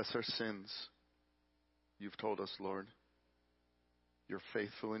we confess our sins, you've told us, Lord, you're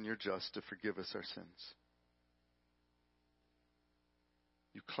faithful and you're just to forgive us our sins.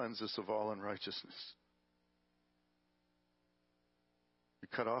 You cleanse us of all unrighteousness. You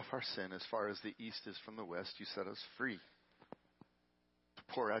cut off our sin as far as the east is from the west. You set us free to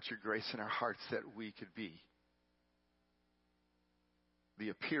pour out your grace in our hearts that we could be the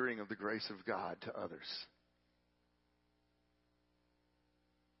appearing of the grace of God to others.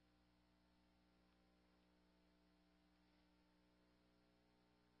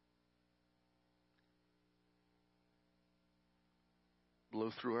 Blow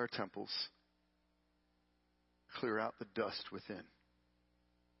through our temples. Clear out the dust within.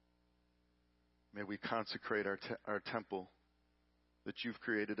 May we consecrate our temple that you've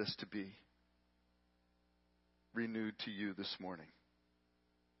created us to be renewed to you this morning.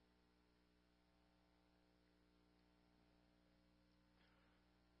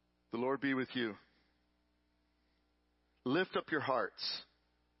 The Lord be with you. Lift up your hearts.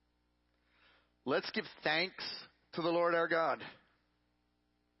 Let's give thanks to the Lord our God.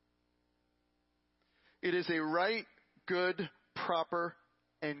 It is a right, good, proper,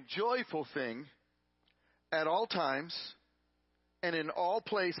 and joyful thing at all times and in all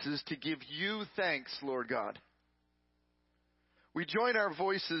places to give you thanks, Lord God. We join our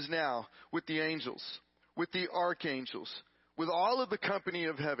voices now with the angels, with the archangels, with all of the company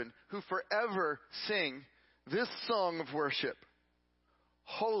of heaven who forever sing this song of worship.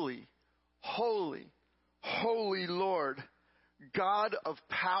 Holy, holy, holy Lord, God of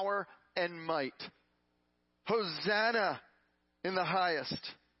power and might. Hosanna in the highest.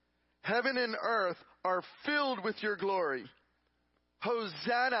 Heaven and earth are filled with your glory.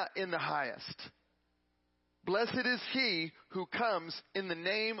 Hosanna in the highest. Blessed is he who comes in the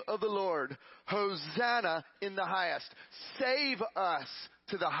name of the Lord. Hosanna in the highest. Save us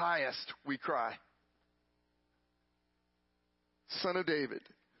to the highest, we cry. Son of David,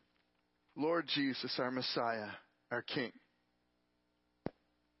 Lord Jesus, our Messiah, our King.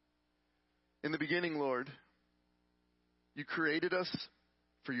 In the beginning, Lord, you created us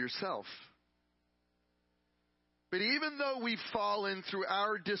for yourself. But even though we've fallen through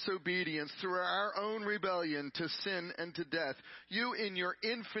our disobedience, through our own rebellion to sin and to death, you in your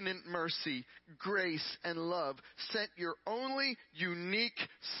infinite mercy, grace, and love sent your only unique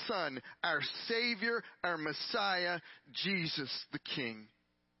Son, our Savior, our Messiah, Jesus the King,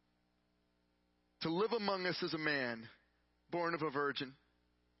 to live among us as a man, born of a virgin.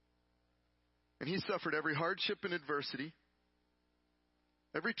 And he suffered every hardship and adversity,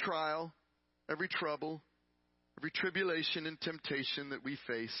 every trial, every trouble, every tribulation and temptation that we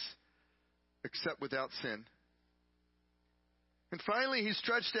face, except without sin. And finally, he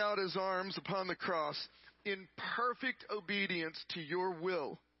stretched out his arms upon the cross in perfect obedience to your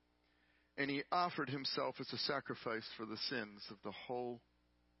will. And he offered himself as a sacrifice for the sins of the whole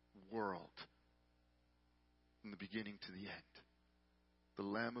world, from the beginning to the end. The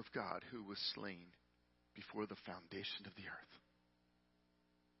Lamb of God who was slain before the foundation of the earth.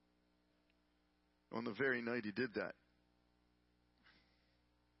 On the very night he did that,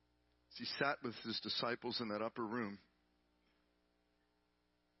 as he sat with his disciples in that upper room,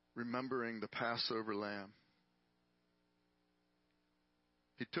 remembering the Passover lamb,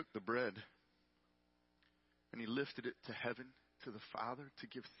 he took the bread and he lifted it to heaven, to the Father, to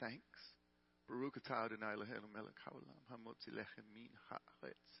give thanks.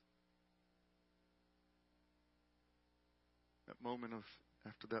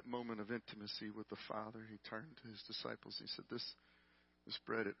 After that moment of intimacy with the Father, he turned to his disciples. He said, this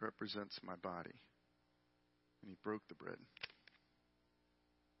bread, it represents my body. And he broke the bread.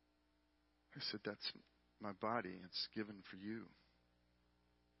 I said, that's my body. It's given for you.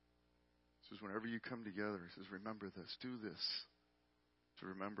 He says, whenever you come together, he says, remember this. Do this to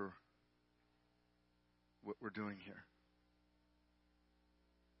remember what we're doing here.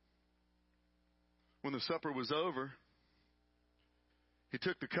 When the supper was over, he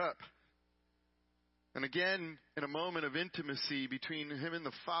took the cup. And again, in a moment of intimacy between him and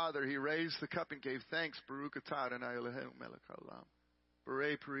the Father, he raised the cup and gave thanks.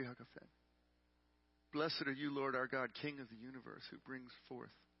 Blessed are you, Lord our God, King of the universe, who brings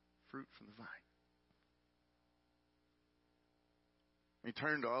forth fruit from the vine. He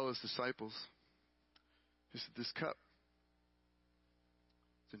turned to all his disciples. He said, this cup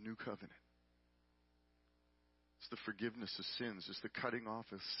is a new covenant. It's the forgiveness of sins. It's the cutting off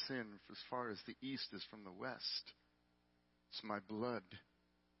of sin as far as the east is from the west. It's my blood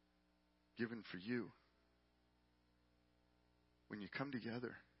given for you. When you come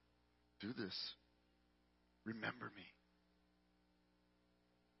together, do this. Remember me.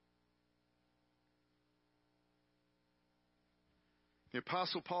 The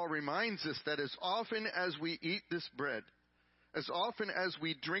Apostle Paul reminds us that as often as we eat this bread, as often as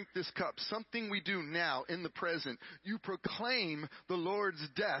we drink this cup, something we do now in the present, you proclaim the Lord's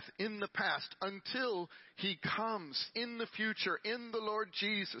death in the past until he comes in the future, in the Lord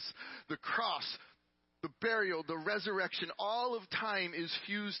Jesus. The cross, the burial, the resurrection, all of time is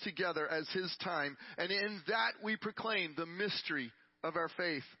fused together as his time. And in that we proclaim the mystery of our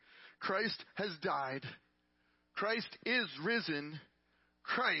faith. Christ has died. Christ is risen.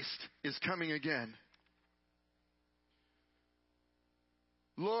 Christ is coming again.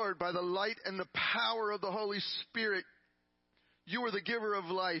 Lord, by the light and the power of the Holy Spirit, you are the giver of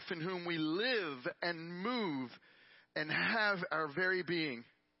life in whom we live and move and have our very being.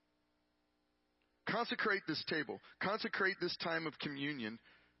 Consecrate this table. Consecrate this time of communion.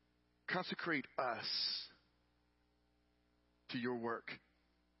 Consecrate us to your work.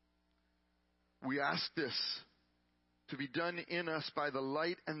 We ask this to be done in us by the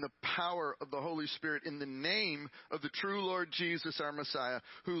light and the power of the Holy Spirit in the name of the true Lord Jesus, our Messiah,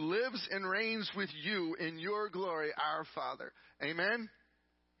 who lives and reigns with you in your glory, our Father. Amen?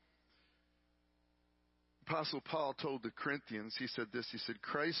 Apostle Paul told the Corinthians, he said this, he said,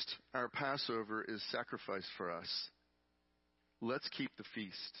 Christ, our Passover, is sacrificed for us. Let's keep the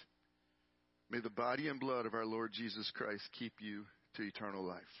feast. May the body and blood of our Lord Jesus Christ keep you to eternal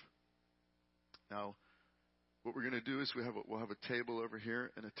life. Now, what we're going to do is we'll have a table over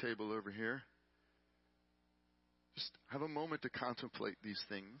here and a table over here. Just have a moment to contemplate these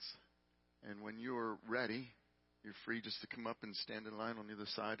things. And when you're ready, you're free just to come up and stand in line on either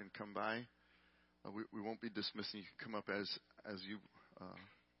side and come by. We won't be dismissing. You can come up as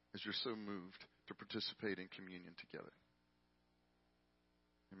you're so moved. to participate in communion together.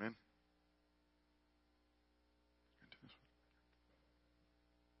 Amen.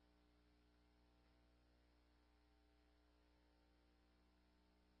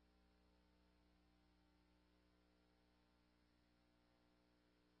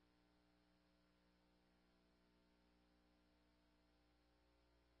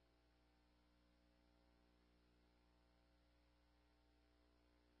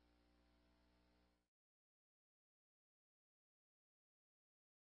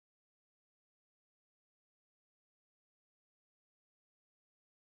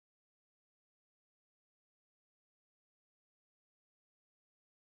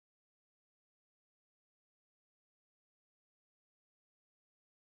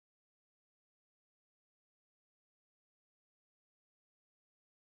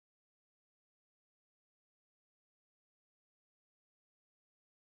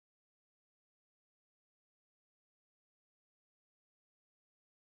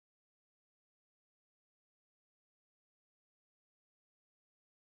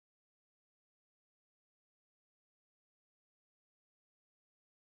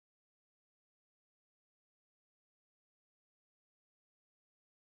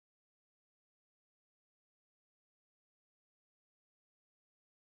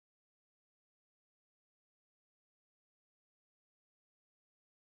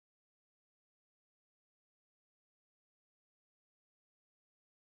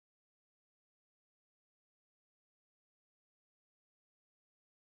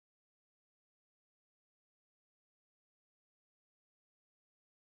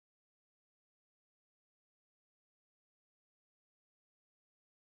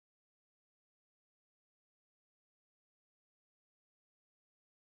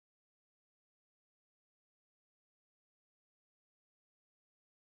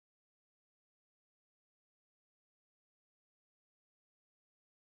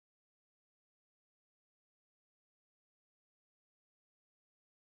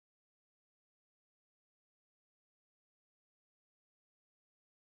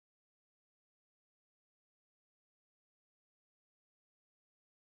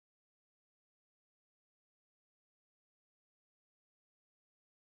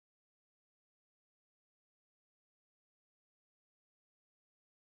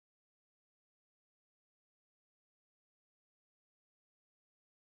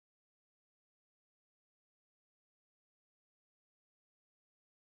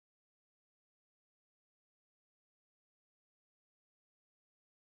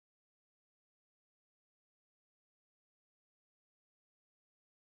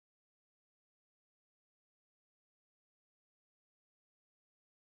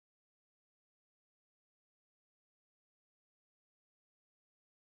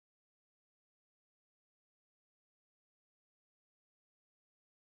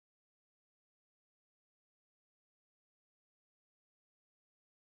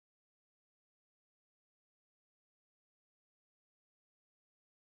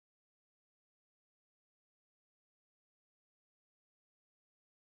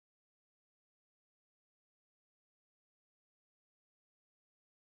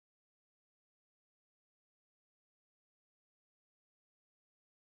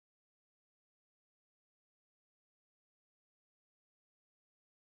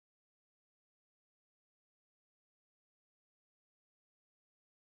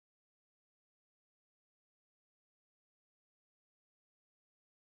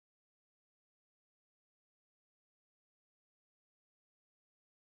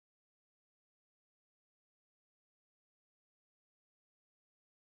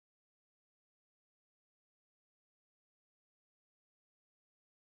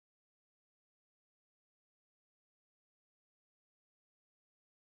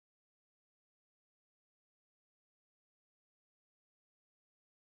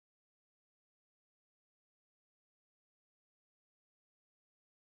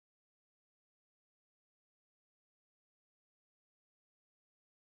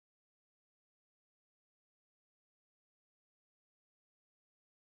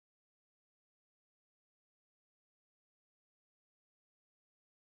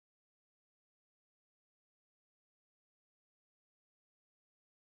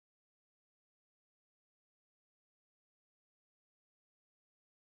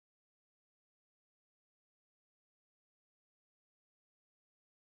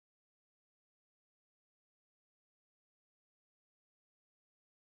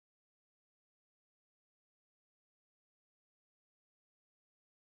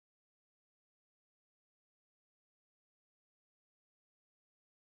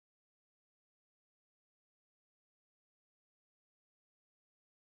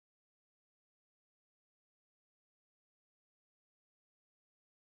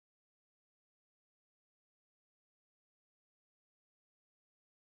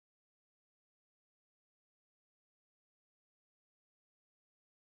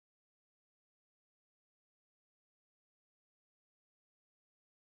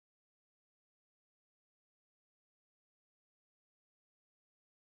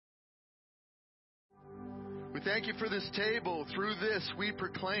 thank you for this table. Through this, we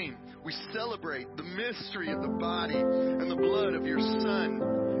proclaim, we celebrate the mystery of the body and the blood of your Son,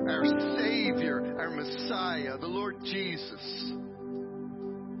 our Savior, our Messiah, the Lord Jesus.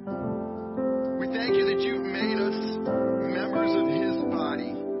 We thank you that you've made us members of his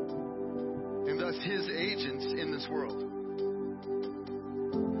body and thus his agents in this world.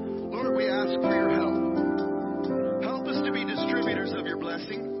 Lord, we ask for your help. Help us to be distributors of your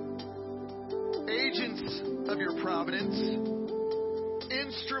blessing, agents of your providence,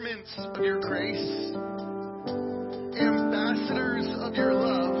 instruments of your grace, ambassadors of your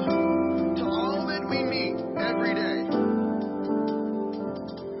love to all that we meet every day.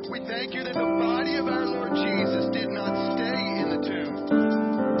 We thank you that the body of our Lord Jesus did not stay in the tomb,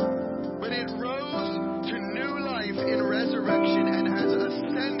 but it rose to new life in resurrection and has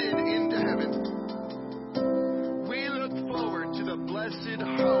ascended into heaven. We look forward to the blessed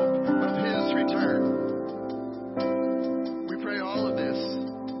hope of his return. We pray all of this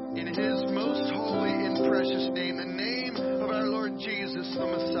in his most holy and precious name, the name of our Lord Jesus, the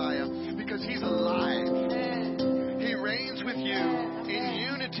Messiah, because he's alive. He reigns with you in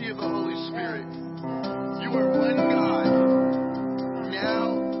unity of the Holy Spirit. You are one God,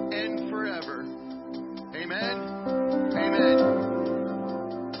 now and forever. Amen. Amen.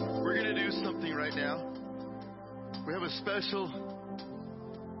 We're going to do something right now. We have a special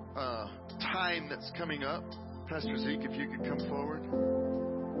time that's coming up. Pastor Zeke, if you could come forward.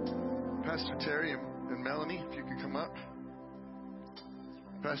 Pastor Terry and Melanie, if you could come up.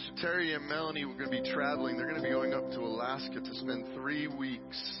 Pastor Terry and Melanie are going to be traveling. They're going to be going up to Alaska to spend 3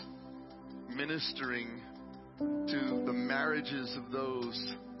 weeks ministering to the marriages of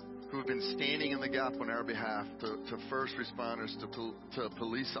those who have been standing in the gap on our behalf, to first responders, to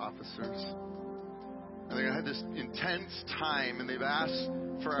police officers. And they had this intense time, and they've asked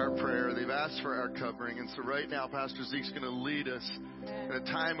for our prayer. They've asked for our covering. And so right now, Pastor Zeke's going to lead us in a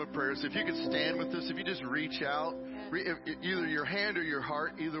time of prayer. So if you could stand with us, if you just reach out, either your hand or your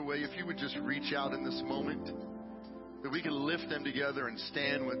heart, either way, if you would just reach out in this moment, that we can lift them together and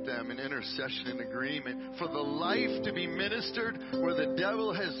stand with them in intercession and agreement for the life to be ministered where the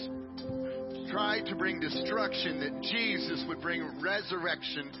devil has tried to bring destruction, that Jesus would bring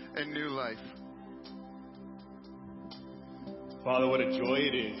resurrection and new life. Father, what a joy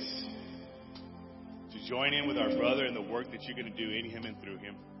it is to join in with our brother in the work that you're going to do in him and through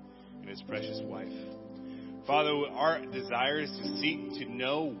him and his precious wife. Father, our desire is to seek to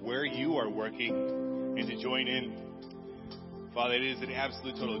know where you are working and to join in. Father, it is an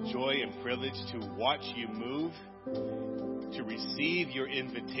absolute total joy and privilege to watch you move, to receive your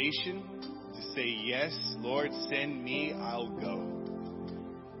invitation, to say, yes, Lord, send me, I'll go.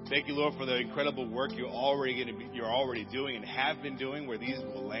 Thank you, Lord, for the incredible work you're already doing and have been doing where these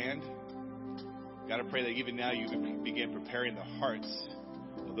will land. God, I pray that even now you begin preparing the hearts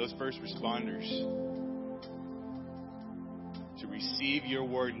of those first responders to receive your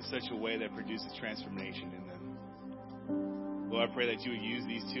word in such a way that produces transformation in them. Lord, I pray that you would use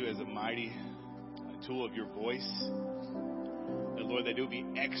these two as a mighty tool of your voice. And Lord, that it would be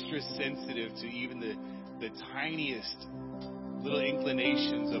extra sensitive to even the tiniest little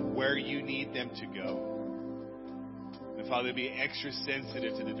inclinations of where you need them to go. And Father, be extra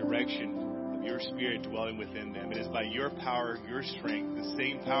sensitive to the direction of your Spirit dwelling within them. It is by your power, your strength, the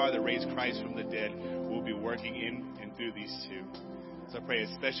same power that raised Christ from the dead will be working in and through these two. So I pray a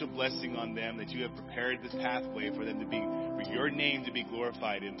special blessing on them, that you have prepared this pathway for them to be, for your name to be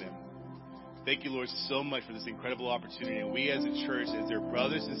glorified in them. Thank you, Lord, so much for this incredible opportunity. And we as a church, as their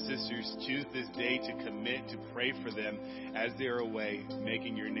brothers and sisters, choose this day to commit to pray for them as they are away,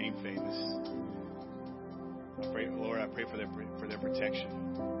 making your name famous. I pray, Lord, I pray for their protection.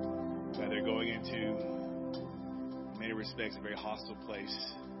 God, they're going into, in many respects, a very hostile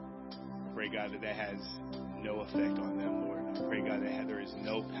place. I pray, God, that has no effect on them, Lord. I pray, God, that there is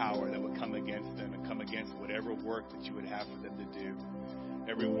no power that would come against them and come against whatever work that you would have for them to do.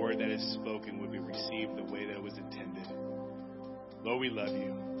 Every word that is spoken would be received the way that it was intended. Lord, we love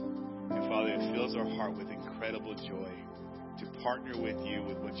you. And Father, it fills our heart with incredible joy to partner with you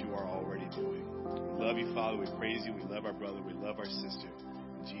with what you are already doing. We love you, Father. We praise you. We love our brother. We love our sister.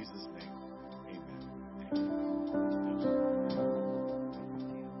 In Jesus' name, amen.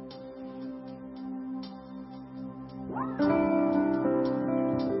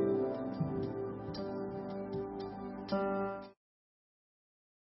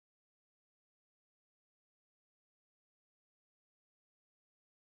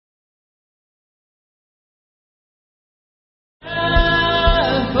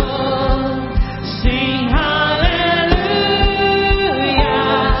 Sing hallelujah.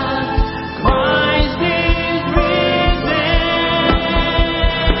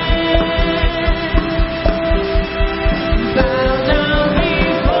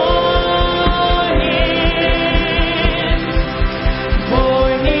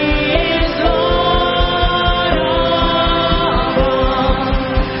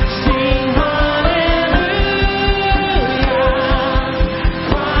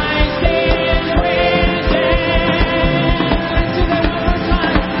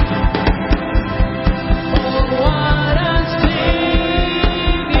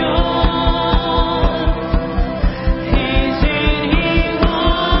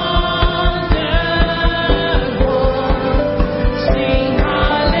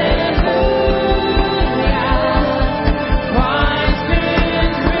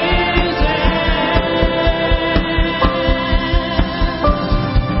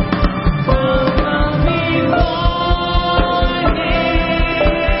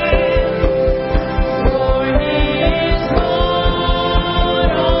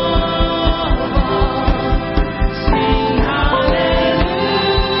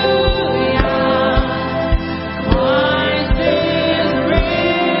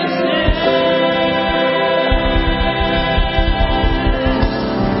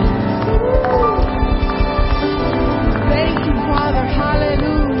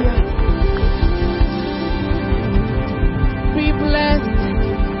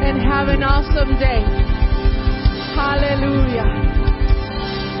 Have an awesome day. Hallelujah.